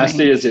you're going. As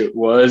nasty as it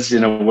was,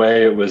 in a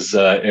way, it was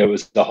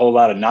a whole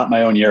lot of not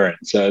my own urine.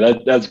 So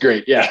that's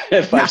great. Yeah,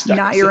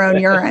 not your own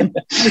urine.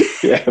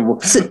 Yeah.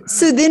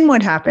 So then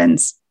what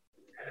happens?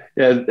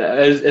 Yeah,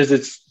 as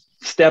it's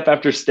step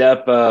after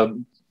step,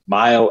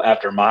 mile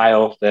after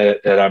mile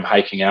that I'm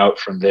hiking out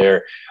from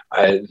there,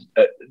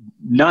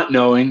 not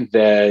knowing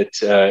that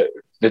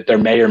there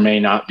may or may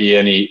not be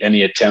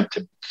any attempt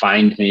to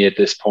find me at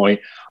this point,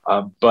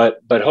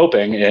 but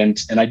hoping, and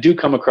I do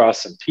come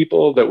across some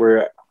people that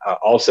were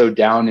also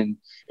down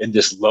in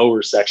this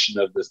lower section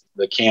of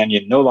the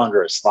canyon, no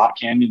longer a slot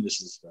canyon.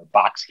 This is the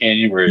box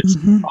canyon where it's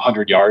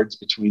 100 yards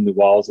between the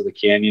walls of the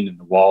canyon, and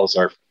the walls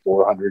are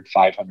 400,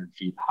 500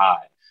 feet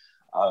high.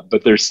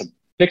 But there's some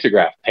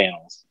pictograph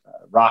panels,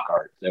 rock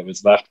art that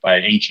was left by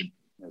ancient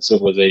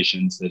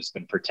civilizations that's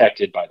been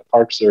protected by the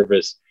Park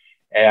Service.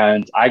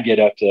 And I get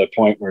up to a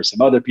point where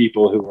some other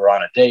people who were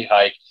on a day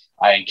hike,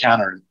 I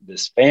encounter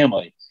this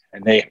family,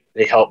 and they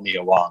help me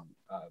along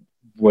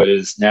what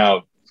is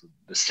now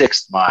the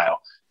 6th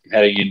mile,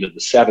 heading into the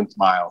 7th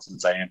mile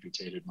since I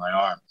amputated my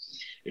arm.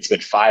 It's been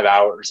 5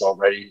 hours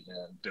already.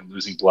 Been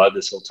losing blood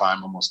this whole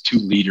time, almost 2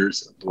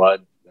 liters of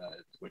blood,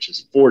 which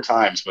is 4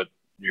 times what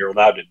you're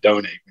allowed to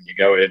donate when you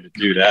go in to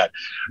do that.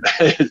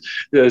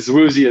 As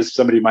woozy as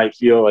somebody might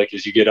feel like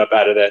as you get up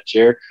out of that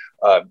chair.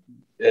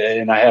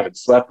 And I haven't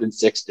slept in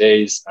 6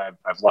 days.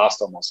 I've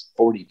lost almost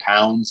 40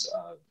 pounds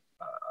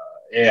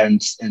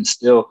and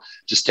still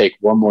just take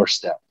one more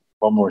step,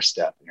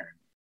 Aaron,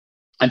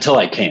 until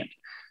I can't.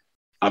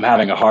 I'm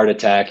having a heart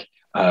attack.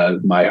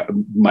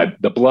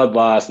 The blood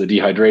loss, the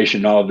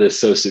dehydration, all of this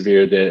so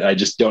severe that I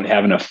just don't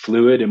have enough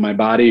fluid in my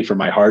body for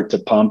my heart to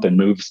pump and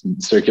move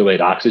and circulate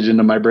oxygen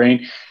to my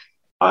brain.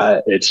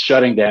 It's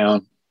shutting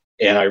down.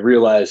 And I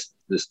realized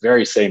this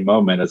very same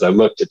moment as I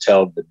look to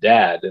tell the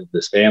dad of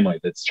this family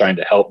that's trying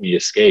to help me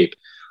escape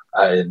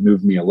and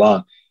move me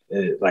along,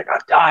 I'm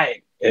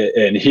dying.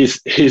 And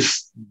he's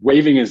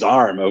waving his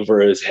arm over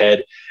his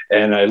head.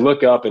 And I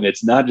look up, and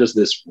it's not just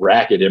this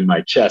racket in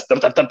my chest,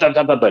 but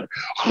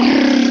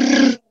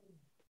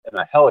and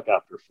a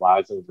helicopter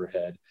flies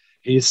overhead.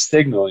 He's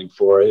signaling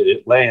for it.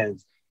 It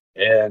lands.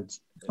 And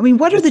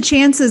what are the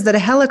chances that a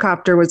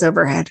helicopter was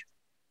overhead?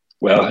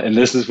 Well, and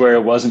this is where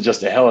it wasn't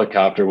just a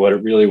helicopter. What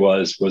it really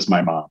was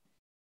my mom.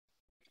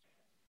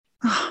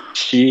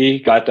 She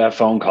got that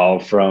phone call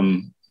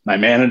from my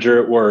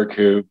manager at work,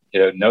 who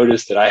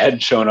noticed that I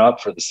hadn't shown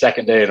up for the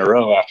 2nd day in a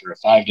row after a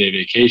 5-day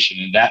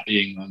vacation, and that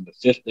being on the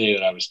 5th day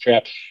that I was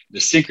trapped. The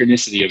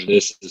synchronicity of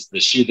this is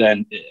that she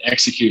then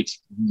executes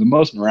the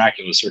most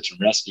miraculous search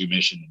and rescue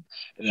mission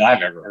that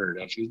I've ever heard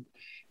of.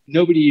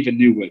 Nobody even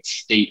knew what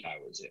state I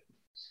was in.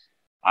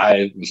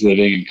 I was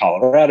living in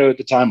Colorado at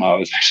the time. I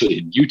was actually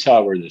in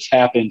Utah where this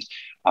happened.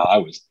 I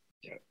was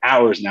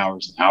hours and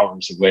hours and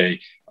hours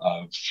away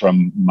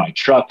from my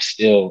truck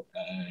still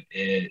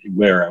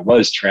where I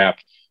was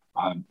trapped.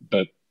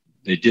 But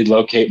they did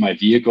locate my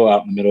vehicle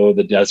out in the middle of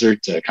the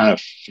desert to kind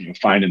of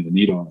finding the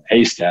needle in the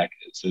haystack,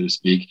 so to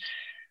speak.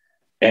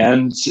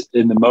 And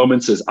in the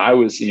moments as I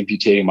was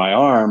amputating my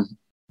arm,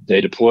 they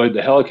deployed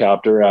the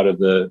helicopter out of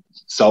the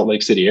Salt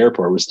Lake City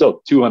airport. It was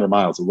still 200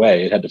 miles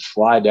away. It had to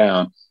fly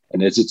down.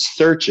 And as it's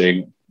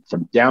searching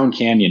from down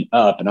canyon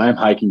up, and I'm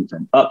hiking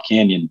from up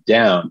canyon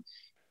down,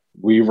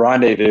 we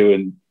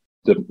rendezvous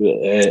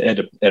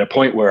at a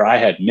point where I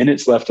had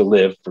minutes left to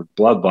live for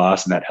blood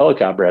loss, and that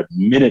helicopter had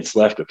minutes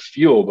left of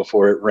fuel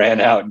before it ran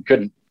out and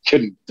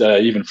couldn't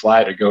even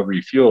fly to go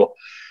refuel.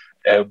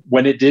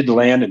 When it did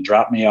land and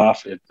drop me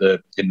off in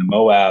the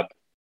Moab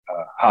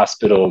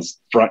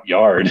hospital's front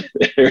yard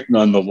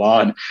on the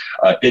lawn,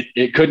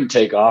 it couldn't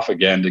take off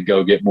again to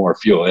go get more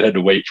fuel. It had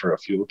to wait for a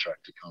fuel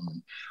truck to come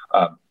in.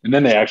 And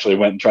then they actually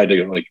went and tried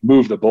to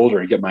move the boulder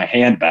and get my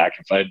hand back.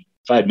 If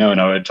I'd known,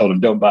 I would have told them,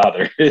 don't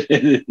bother.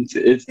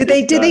 Did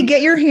they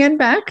get your hand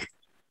back?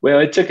 Well,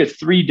 it took it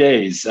 3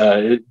 days.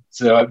 So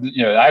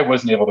I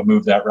wasn't able to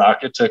move that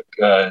rock. It took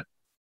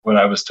what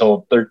I was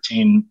told,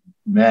 13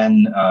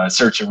 men,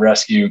 search and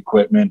rescue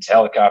equipment,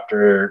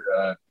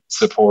 helicopter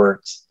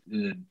support,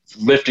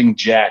 lifting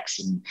jacks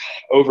and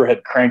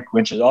overhead crank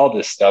winches, all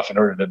this stuff in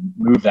order to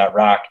move that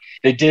rock.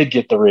 They did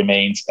get the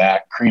remains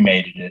back,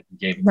 cremated it, and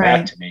gave it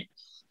back to me.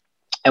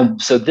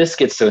 And so this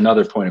gets to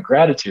another point of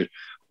gratitude.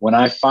 When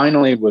I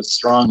finally was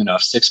strong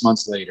enough, 6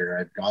 months later,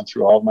 I'd gone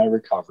through all of my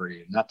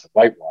recovery, and not to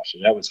whitewash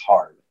it, that was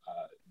hard.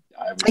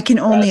 I can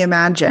only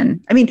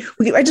imagine. I mean,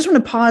 I just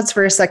want to pause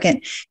for a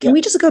second. Can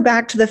we just go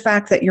back to the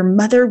fact that your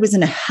mother was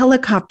in a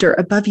helicopter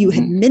above you,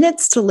 had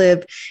minutes to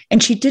live,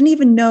 and she didn't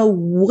even know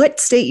what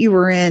state you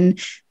were in?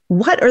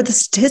 What are the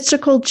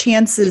statistical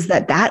chances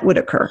that would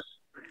occur?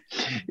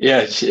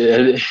 Yeah,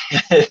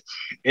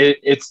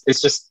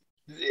 it's just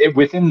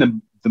within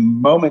the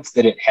moments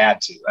that it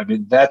had to. I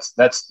mean, that's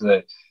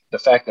the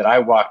fact that I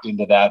walked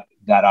into that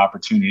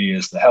opportunity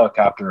as the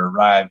helicopter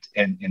arrived,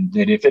 and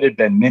that if it had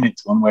been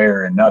minutes one way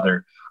or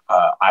another,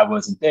 I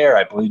wasn't there.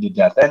 I bleed to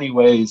death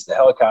anyways. The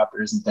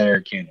helicopter isn't there.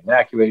 Can't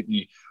evacuate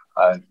me.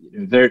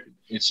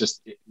 It's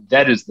just,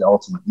 that is the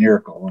ultimate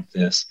miracle of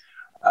this.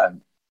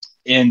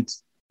 And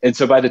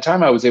so by the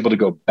time I was able to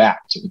go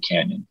back to the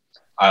canyon,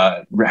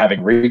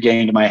 having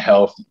regained my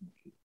health,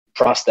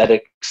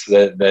 prosthetics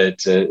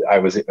that I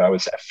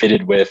was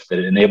fitted with that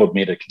enabled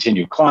me to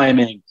continue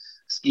climbing,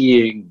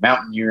 skiing,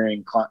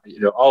 mountaineering,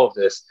 all of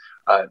this,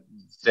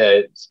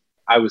 that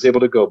I was able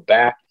to go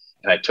back,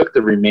 and I took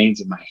the remains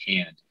in my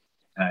hand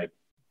and I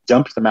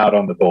dumped them out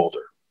on the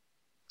boulder,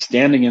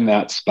 standing in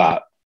that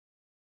spot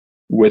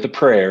with a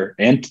prayer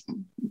and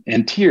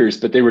tears,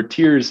 but they were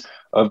tears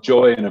of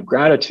joy and of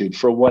gratitude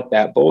for what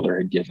that boulder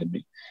had given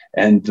me.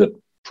 And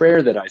the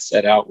prayer that I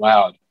said out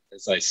loud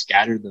as I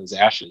scattered those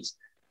ashes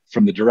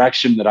from the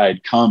direction that I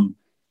had come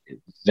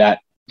that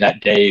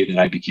day that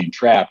I became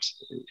trapped,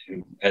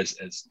 as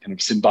kind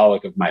of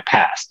symbolic of my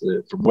past,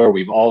 from where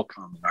we've all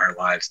come in our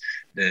lives,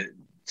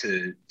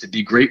 to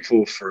be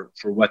grateful for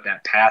what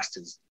that past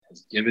has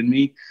given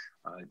me,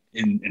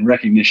 in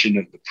recognition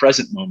of the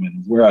present moment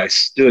of where I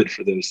stood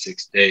for those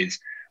 6 days,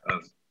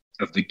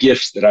 of the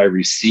gifts that I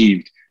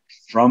received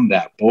from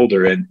that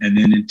boulder, and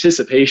in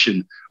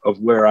anticipation of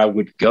where I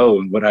would go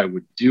and what I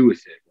would do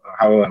with it,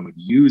 how I would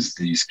use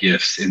these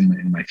gifts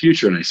in my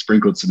future. And I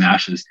sprinkled some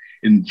ashes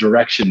in the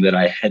direction that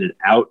I headed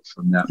out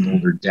from that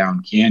boulder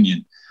down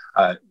canyon,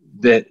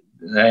 that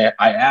I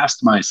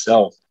asked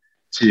myself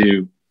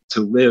to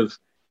live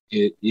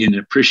in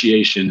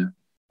appreciation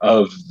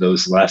of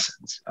those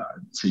lessons,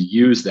 to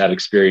use that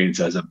experience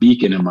as a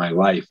beacon in my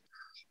life.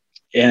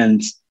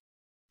 And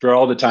for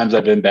all the times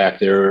I've been back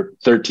there,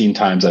 13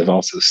 times I've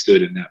also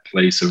stood in that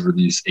place over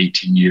these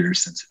 18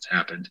 years since it's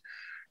happened.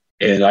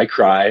 And I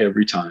cry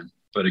every time.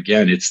 But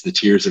again, it's the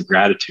tears of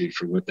gratitude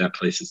for what that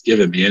place has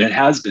given me. And it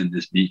has been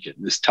this beacon,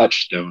 this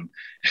touchstone,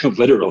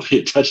 literally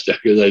a touchstone,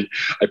 because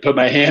I put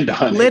my hand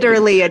on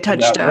literally a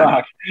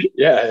touchstone.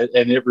 Yeah.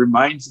 And it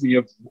reminds me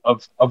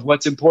of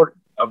what's important,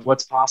 of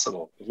what's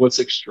possible, of what's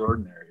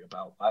extraordinary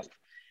about life.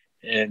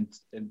 And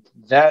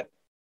that,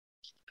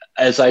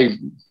 as I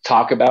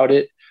talk about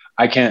it,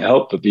 I can't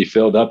help but be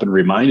filled up and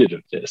reminded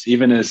of this,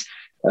 even as,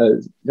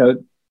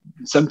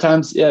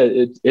 sometimes,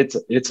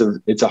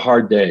 it's a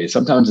hard day.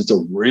 Sometimes it's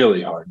a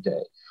really hard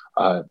day.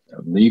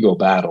 Legal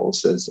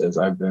battles, as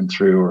I've been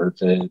through, or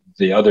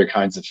the other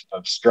kinds of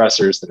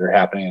stressors that are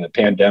happening in the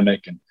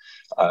pandemic. And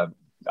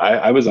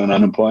I was on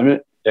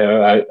unemployment.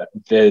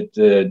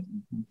 The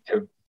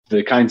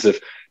kinds of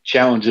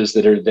challenges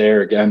that are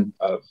there, again,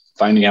 of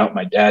finding out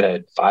my dad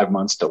had 5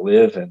 months to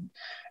live,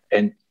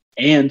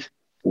 and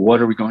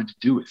what are we going to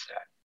do with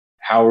that?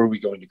 How are we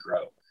going to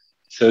grow?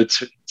 So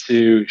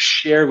to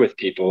share with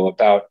people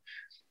about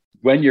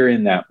when you're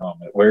in that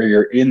moment, where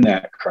you're in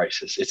that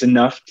crisis, it's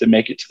enough to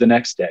make it to the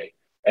next day.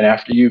 And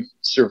after you've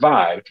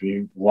survived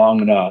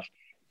long enough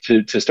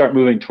to start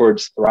moving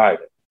towards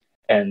thriving.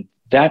 And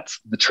that's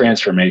the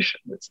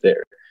transformation that's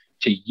there,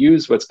 to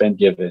use what's been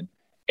given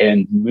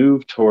and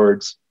move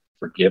towards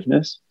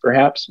forgiveness,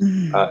 perhaps,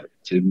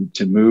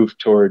 to move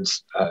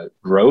towards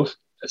growth,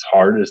 as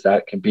hard as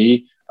that can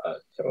be,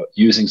 so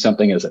using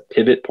something as a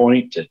pivot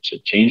point to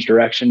change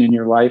direction in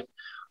your life,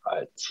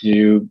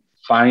 to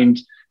find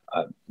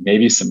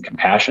maybe some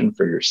compassion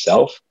for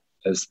yourself,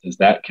 as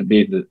that can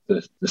be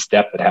the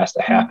step that has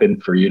to happen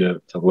for you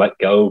to let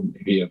go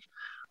maybe of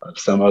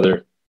some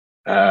other,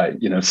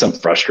 some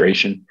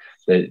frustration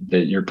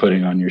that you're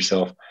putting on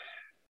yourself.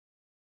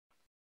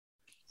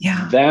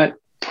 Yeah. That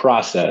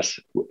process,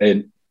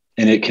 and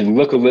it can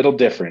look a little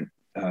different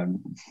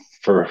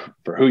for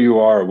who you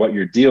are, what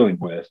you're dealing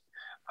with.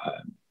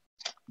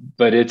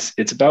 But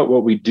it's about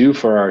what we do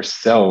for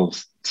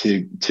ourselves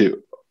to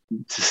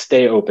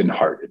stay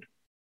open-hearted.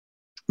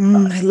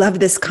 I love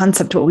this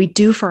concept, what we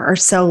do for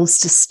ourselves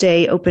to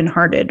stay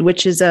open-hearted,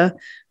 which is a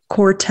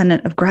core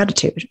tenet of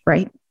gratitude,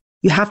 right?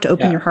 You have to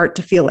open your heart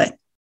to feel it.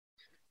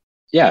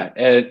 Yeah.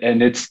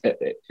 And it's,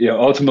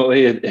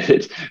 ultimately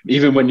it's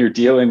even when you're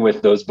dealing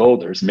with those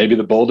boulders, maybe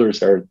the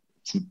boulders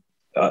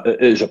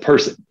is a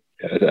person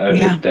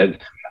that,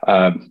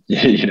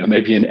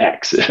 maybe an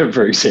ex,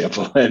 for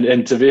example,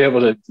 and to be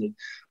able to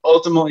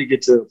ultimately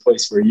get to a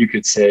place where you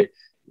could say,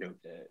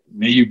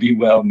 may you be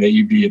well, may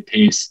you be at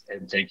peace,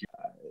 and thank you.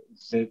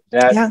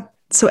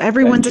 So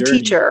everyone's a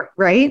teacher,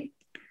 right?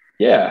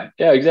 Yeah,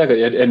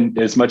 exactly. And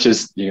as much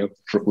as,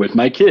 with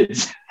my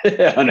kids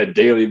on a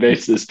daily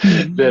basis,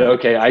 that,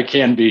 okay, I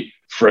can be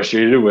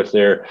frustrated with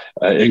their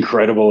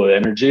incredible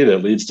energy that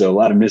leads to a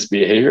lot of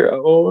misbehavior,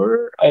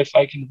 or if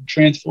I can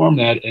transform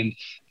that and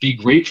be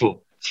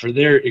grateful for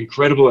their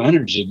incredible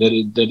energy,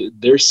 that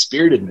their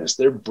spiritedness,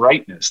 their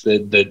brightness,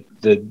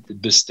 that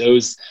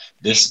bestows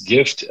this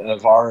gift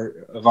of our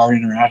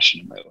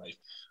interaction in my life.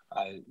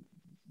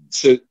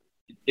 So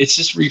it's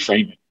just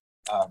reframing.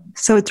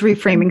 So it's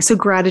reframing. So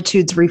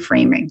gratitude's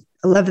reframing.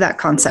 I love that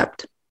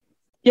concept.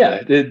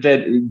 Yeah,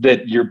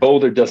 that your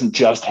boulder doesn't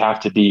just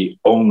have to be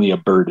only a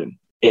burden.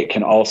 It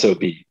can also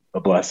be a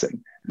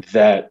blessing.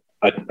 That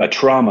a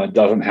trauma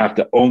doesn't have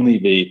to only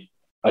be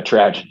a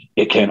tragedy.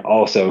 It can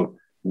also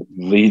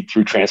lead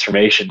through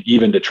transformation,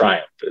 even to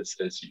triumph,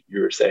 as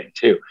you were saying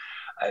too.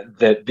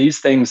 That these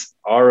things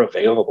are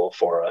available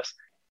for us.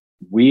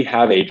 We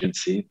have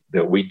agency,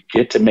 that we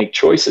get to make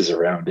choices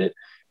around it.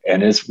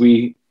 And as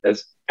we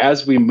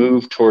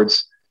move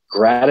towards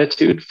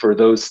gratitude for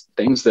those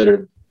things that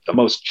are the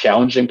most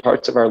challenging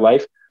parts of our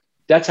life,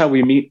 that's how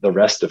we meet the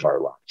rest of our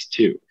lives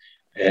too.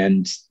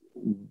 And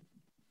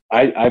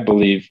I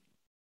believe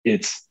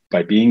it's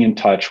by being in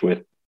touch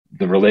with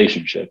the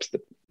relationships,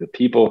 the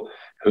people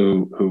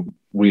who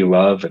we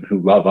love and who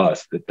love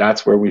us,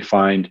 that's where we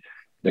find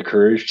the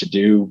courage to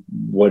do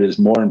what is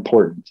more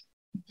important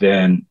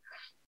than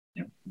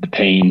the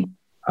pain,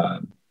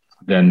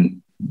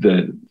 than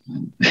the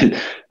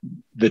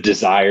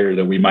desire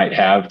that we might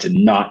have to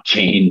not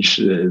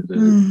change,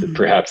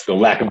 perhaps the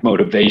lack of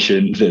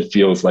motivation that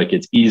feels like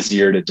it's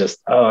easier to just,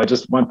 I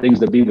just want things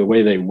to be the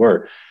way they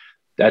were.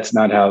 That's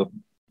not how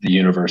the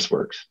universe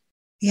works.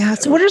 Yeah.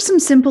 So what are some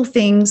simple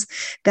things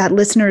that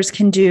listeners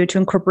can do to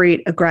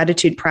incorporate a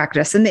gratitude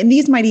practice? And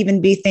these might even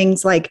be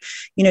things like,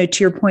 to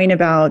your point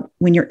about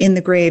when you're in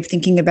the grave,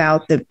 thinking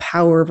about the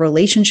power of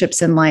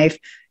relationships in life,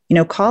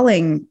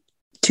 calling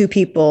 2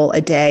 people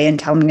a day and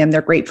telling them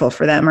they're grateful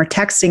for them, or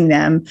texting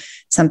them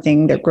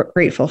something they're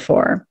grateful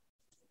for.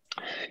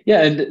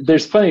 Yeah, and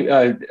there's plenty.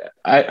 I've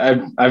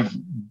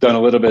done a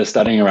little bit of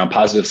studying around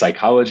positive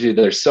psychology.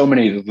 There's so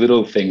many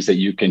little things that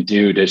you can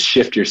do to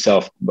shift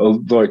yourself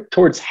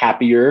towards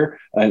happier.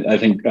 I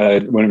think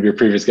one of your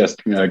previous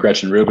guests,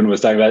 Gretchen Rubin,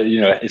 was talking about,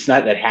 it's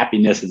not that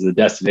happiness is a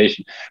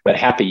destination, but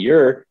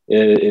happier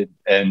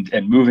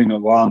and moving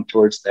along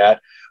towards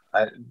that.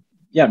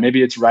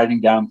 Maybe it's writing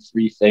down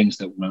 3 things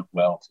that went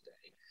well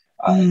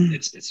today.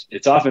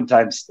 It's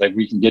oftentimes like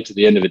we can get to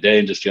the end of the day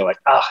and just feel like,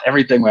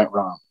 everything went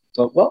wrong.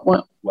 But what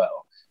went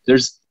well?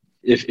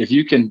 If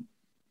you can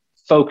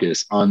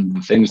focus on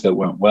the things that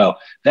went well,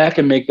 that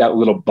can make that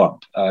little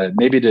bump,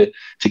 maybe to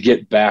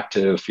get back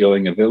to a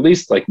feeling of at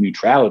least like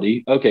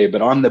neutrality. Okay,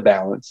 but on the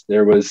balance,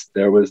 there were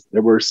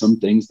some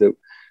things that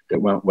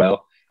went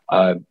well.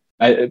 I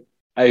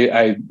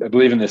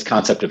believe in this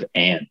concept of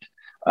and.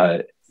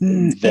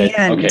 Instead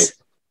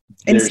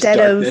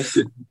of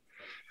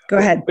go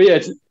ahead.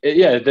 But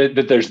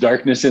that there's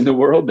darkness in the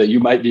world, that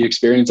you might be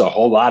experiencing a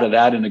whole lot of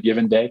that in a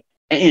given day,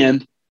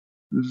 and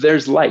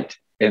there's light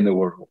in the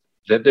world,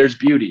 that there's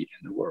beauty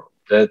in the world,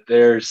 that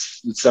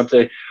there's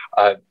something,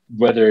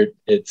 whether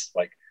it's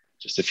like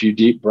just a few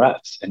deep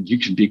breaths, and you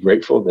can be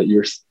grateful that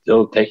you're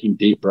still taking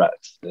deep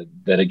breaths,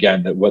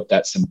 that what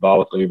that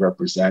symbolically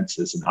represents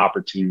is an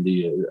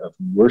opportunity of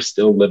we're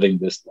still living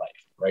this life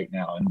right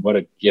now, and what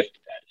a gift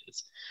that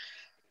is.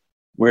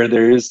 Where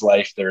there is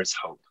life, there is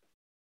hope.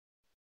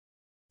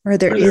 Where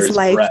there is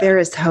life, breath, there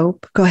is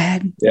hope. Go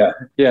ahead.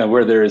 Yeah.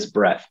 Where there is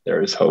breath, there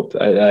is hope.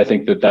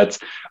 it's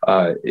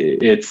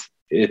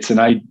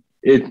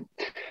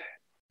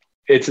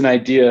it's an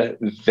idea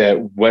that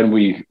when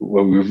we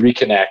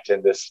reconnect,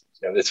 and this,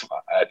 it's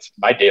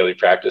my daily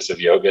practice of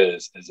yoga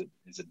is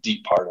a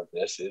deep part of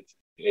this.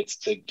 It's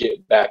to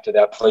get back to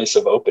that place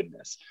of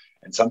openness.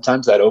 And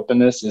sometimes that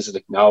openness is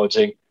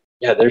acknowledging,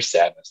 there's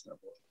sadness in the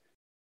world,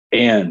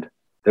 and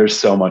there's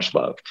so much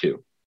love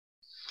too.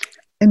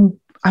 And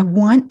I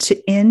want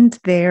to end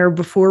there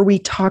before we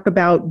talk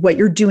about what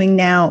you're doing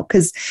now,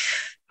 because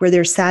where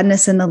there's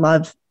sadness in the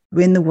love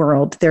in the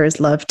world, there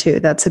is love too.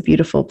 That's a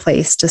beautiful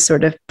place to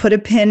sort of put a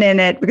pin in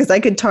it, because I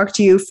could talk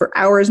to you for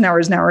hours and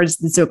hours and hours.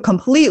 It's a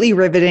completely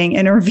riveting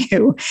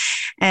interview.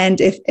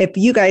 And if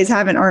you guys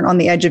aren't on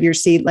the edge of your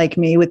seat like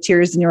me with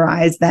tears in your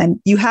eyes,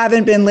 then you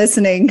haven't been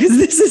listening, because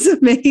this is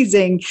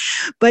amazing.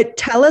 But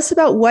tell us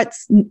about what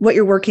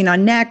you're working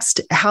on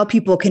next, how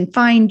people can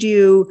find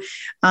you,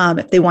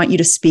 if they want you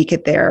to speak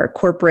at their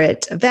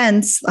corporate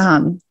events.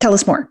 Tell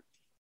us more.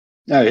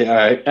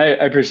 I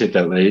appreciate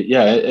that, Lee.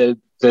 Yeah,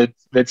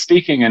 that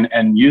speaking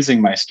and using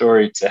my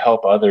story to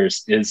help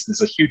others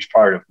is a huge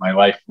part of my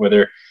life,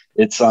 whether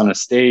it's on a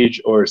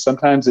stage or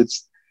sometimes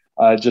it's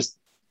just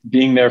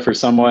being there for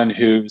someone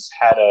who's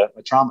had a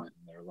trauma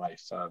in their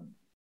life.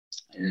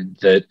 And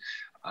that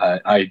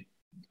I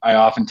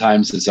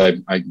oftentimes, as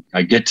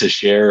I get to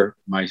share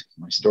my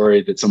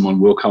story, that someone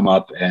will come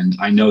up, and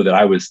I know that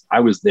I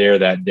was there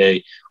that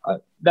day,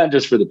 not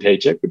just for the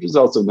paycheck, which is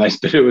also nice,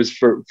 but it was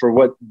for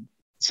what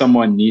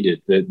someone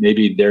needed, that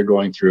maybe they're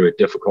going through a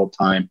difficult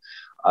time,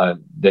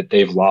 that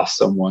they've lost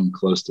someone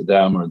close to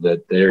them, or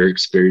that they're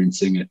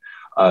experiencing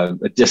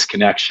a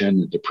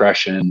disconnection, a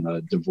depression,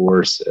 a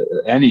divorce,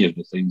 any of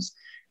the things,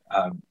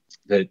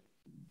 that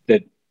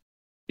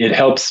it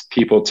helps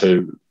people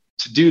to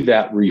do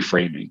that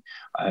reframing,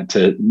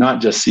 to not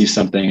just see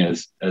something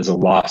as a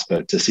loss,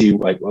 but to see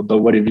but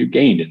what have you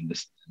gained in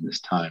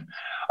this time?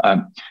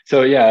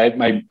 So yeah,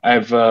 I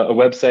have a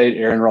website,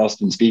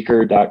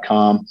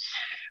 AaronRalstonSpeaker.com.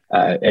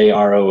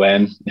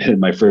 ARON,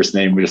 my first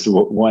name was just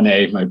one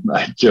A.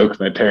 I joke,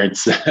 my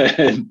parents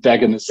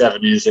back in the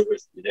 70s, it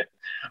was,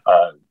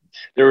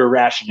 there were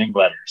rationing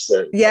letters.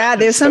 So,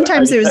 there's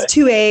sometimes there was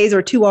two A's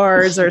or two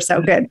R's or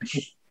so. Good.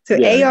 So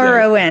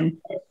ARON.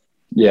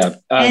 Yeah.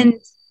 And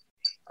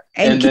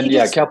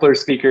then Kepler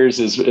Speakers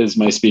is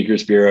my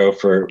speakers bureau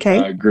for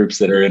groups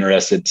that are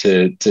interested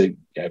to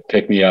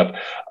pick me up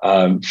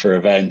for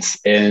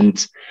events.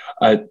 And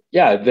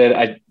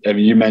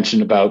you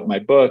mentioned about my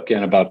book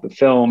and about the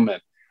film,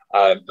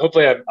 and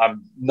hopefully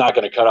I'm not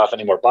going to cut off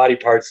any more body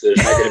parts. There's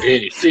not going to be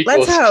any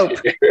sequels. Let's hope.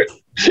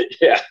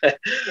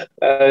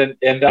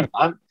 And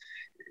I'm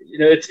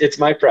it's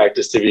my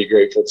practice to be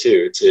grateful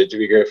too, to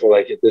be grateful,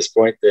 like at this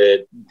point,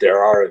 that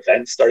there are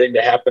events starting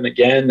to happen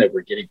again, that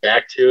we're getting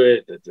back to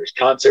it, that there's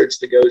concerts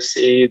to go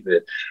see,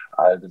 that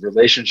the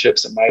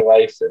relationships in my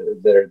life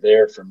that are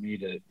there for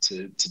me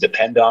to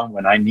depend on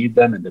when I need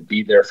them, and to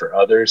be there for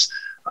others.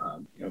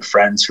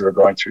 Friends who are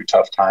going through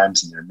tough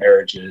times in their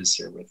marriages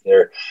or with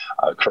their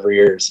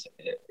careers.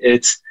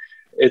 It's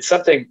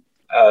something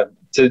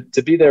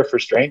to be there for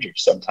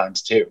strangers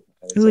sometimes too.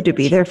 Ooh, to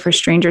be there for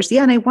strangers.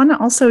 Yeah. And I want to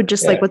also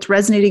just like what's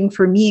resonating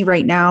for me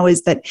right now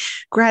is that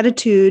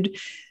gratitude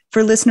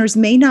for listeners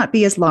may not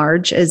be as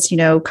large as,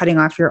 cutting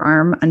off your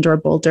arm under a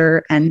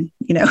boulder and,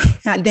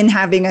 then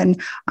having an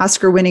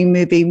Oscar-winning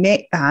movie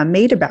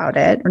made about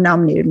it, or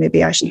nominated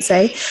movie, I should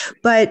say.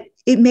 But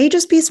it may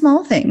just be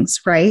small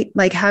things, right?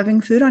 Like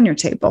having food on your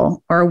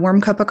table, or a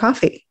warm cup of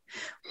coffee,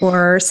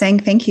 or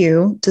saying thank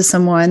you to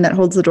someone that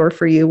holds the door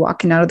for you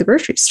walking out of the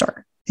grocery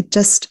store.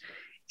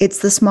 It's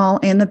the small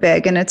and the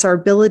big. And it's our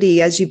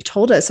ability, as you've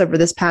told us over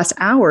this past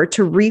hour,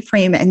 to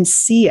reframe and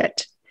see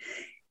it.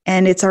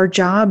 And it's our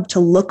job to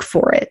look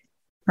for it,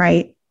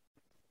 right?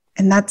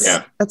 And that's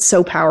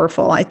so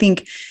powerful. I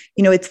think,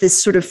 it's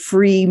this sort of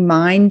free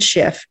mind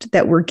shift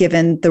that we're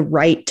given the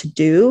right to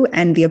do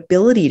and the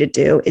ability to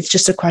do. It's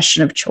just a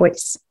question of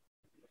choice.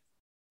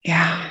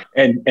 Yeah.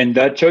 And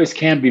that choice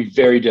can be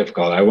very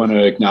difficult. I want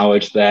to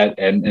acknowledge that.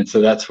 And so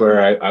that's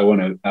where I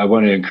want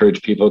to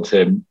encourage people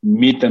to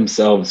meet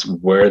themselves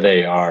where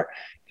they are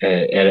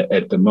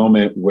at the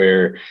moment,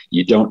 where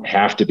you don't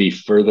have to be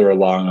further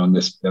along on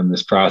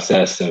this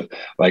process of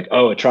like,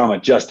 oh, a trauma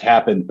just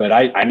happened, but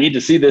I need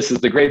to see this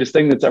as the greatest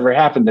thing that's ever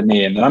happened to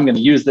me. And then I'm going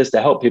to use this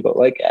to help people.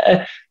 Like,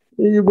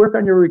 work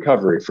on your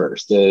recovery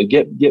first.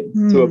 Get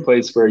to a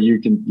place where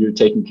you're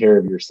taking care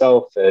of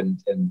yourself, and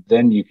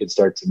then you can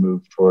start to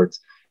move towards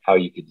how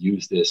you could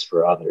use this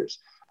for others.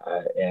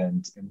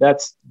 And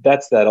that's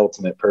that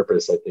ultimate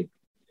purpose. I think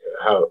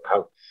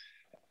how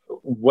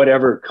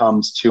whatever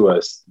comes to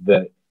us,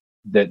 that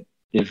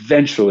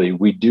eventually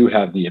we do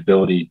have the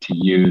ability to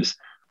use,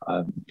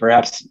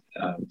 perhaps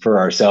for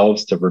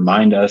ourselves, to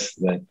remind us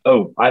that,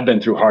 oh, I've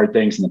been through hard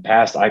things in the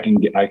past. I can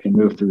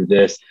move through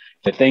this.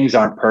 That things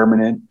aren't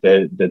permanent.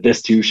 That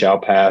this too shall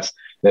pass.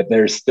 That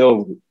there's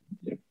still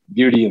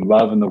beauty and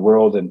love in the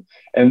world, and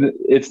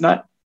it's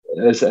not,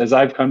 as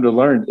I've come to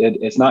learn,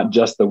 it's not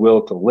just the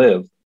will to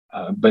live,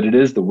 but it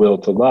is the will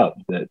to love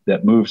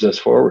that moves us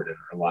forward in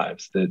our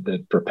lives,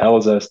 that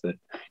propels us, that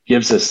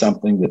gives us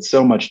something that's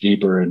so much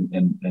deeper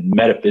and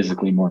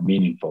metaphysically more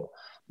meaningful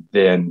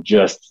than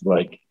just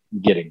like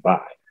getting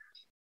by.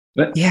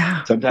 But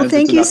yeah. Well,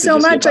 thank you so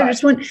much. I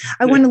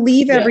want to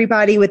leave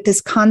everybody with this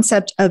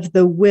concept of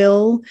the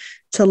will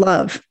to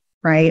love,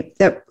 right?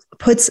 That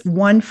puts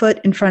one foot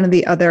in front of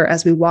the other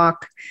as we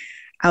walk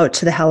out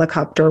to the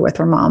helicopter with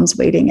our moms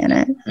waiting in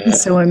it.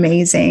 It's so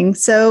amazing.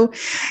 So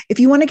if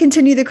you want to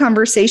continue the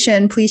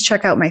conversation, please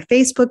check out my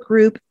Facebook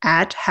group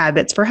at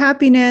Habits for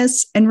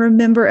Happiness. And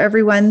remember,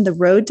 everyone, the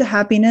road to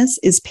happiness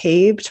is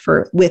paved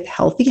with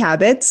healthy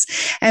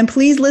habits. And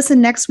please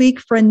listen next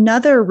week for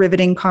another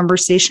riveting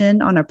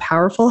conversation on a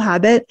powerful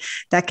habit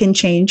that can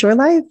change your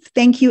life.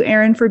 Thank you,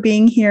 Aaron, for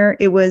being here.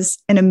 It was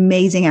an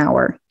amazing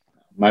hour.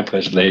 My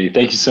pleasure, lady.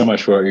 Thank you so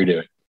much for what you're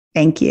doing.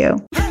 Thank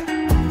you.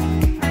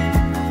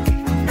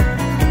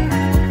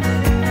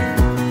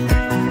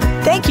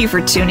 Thank you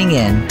for tuning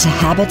in to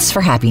Habits for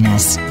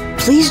Happiness.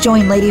 Please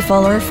join Lady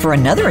Fuller for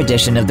another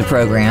edition of the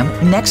program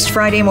next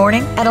Friday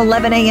morning at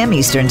 11 a.m.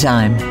 Eastern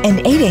Time and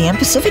 8 a.m.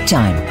 Pacific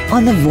Time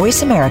on the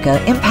Voice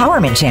America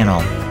Empowerment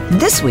Channel.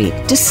 This week,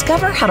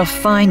 discover how to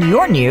find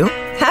your new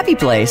happy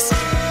place.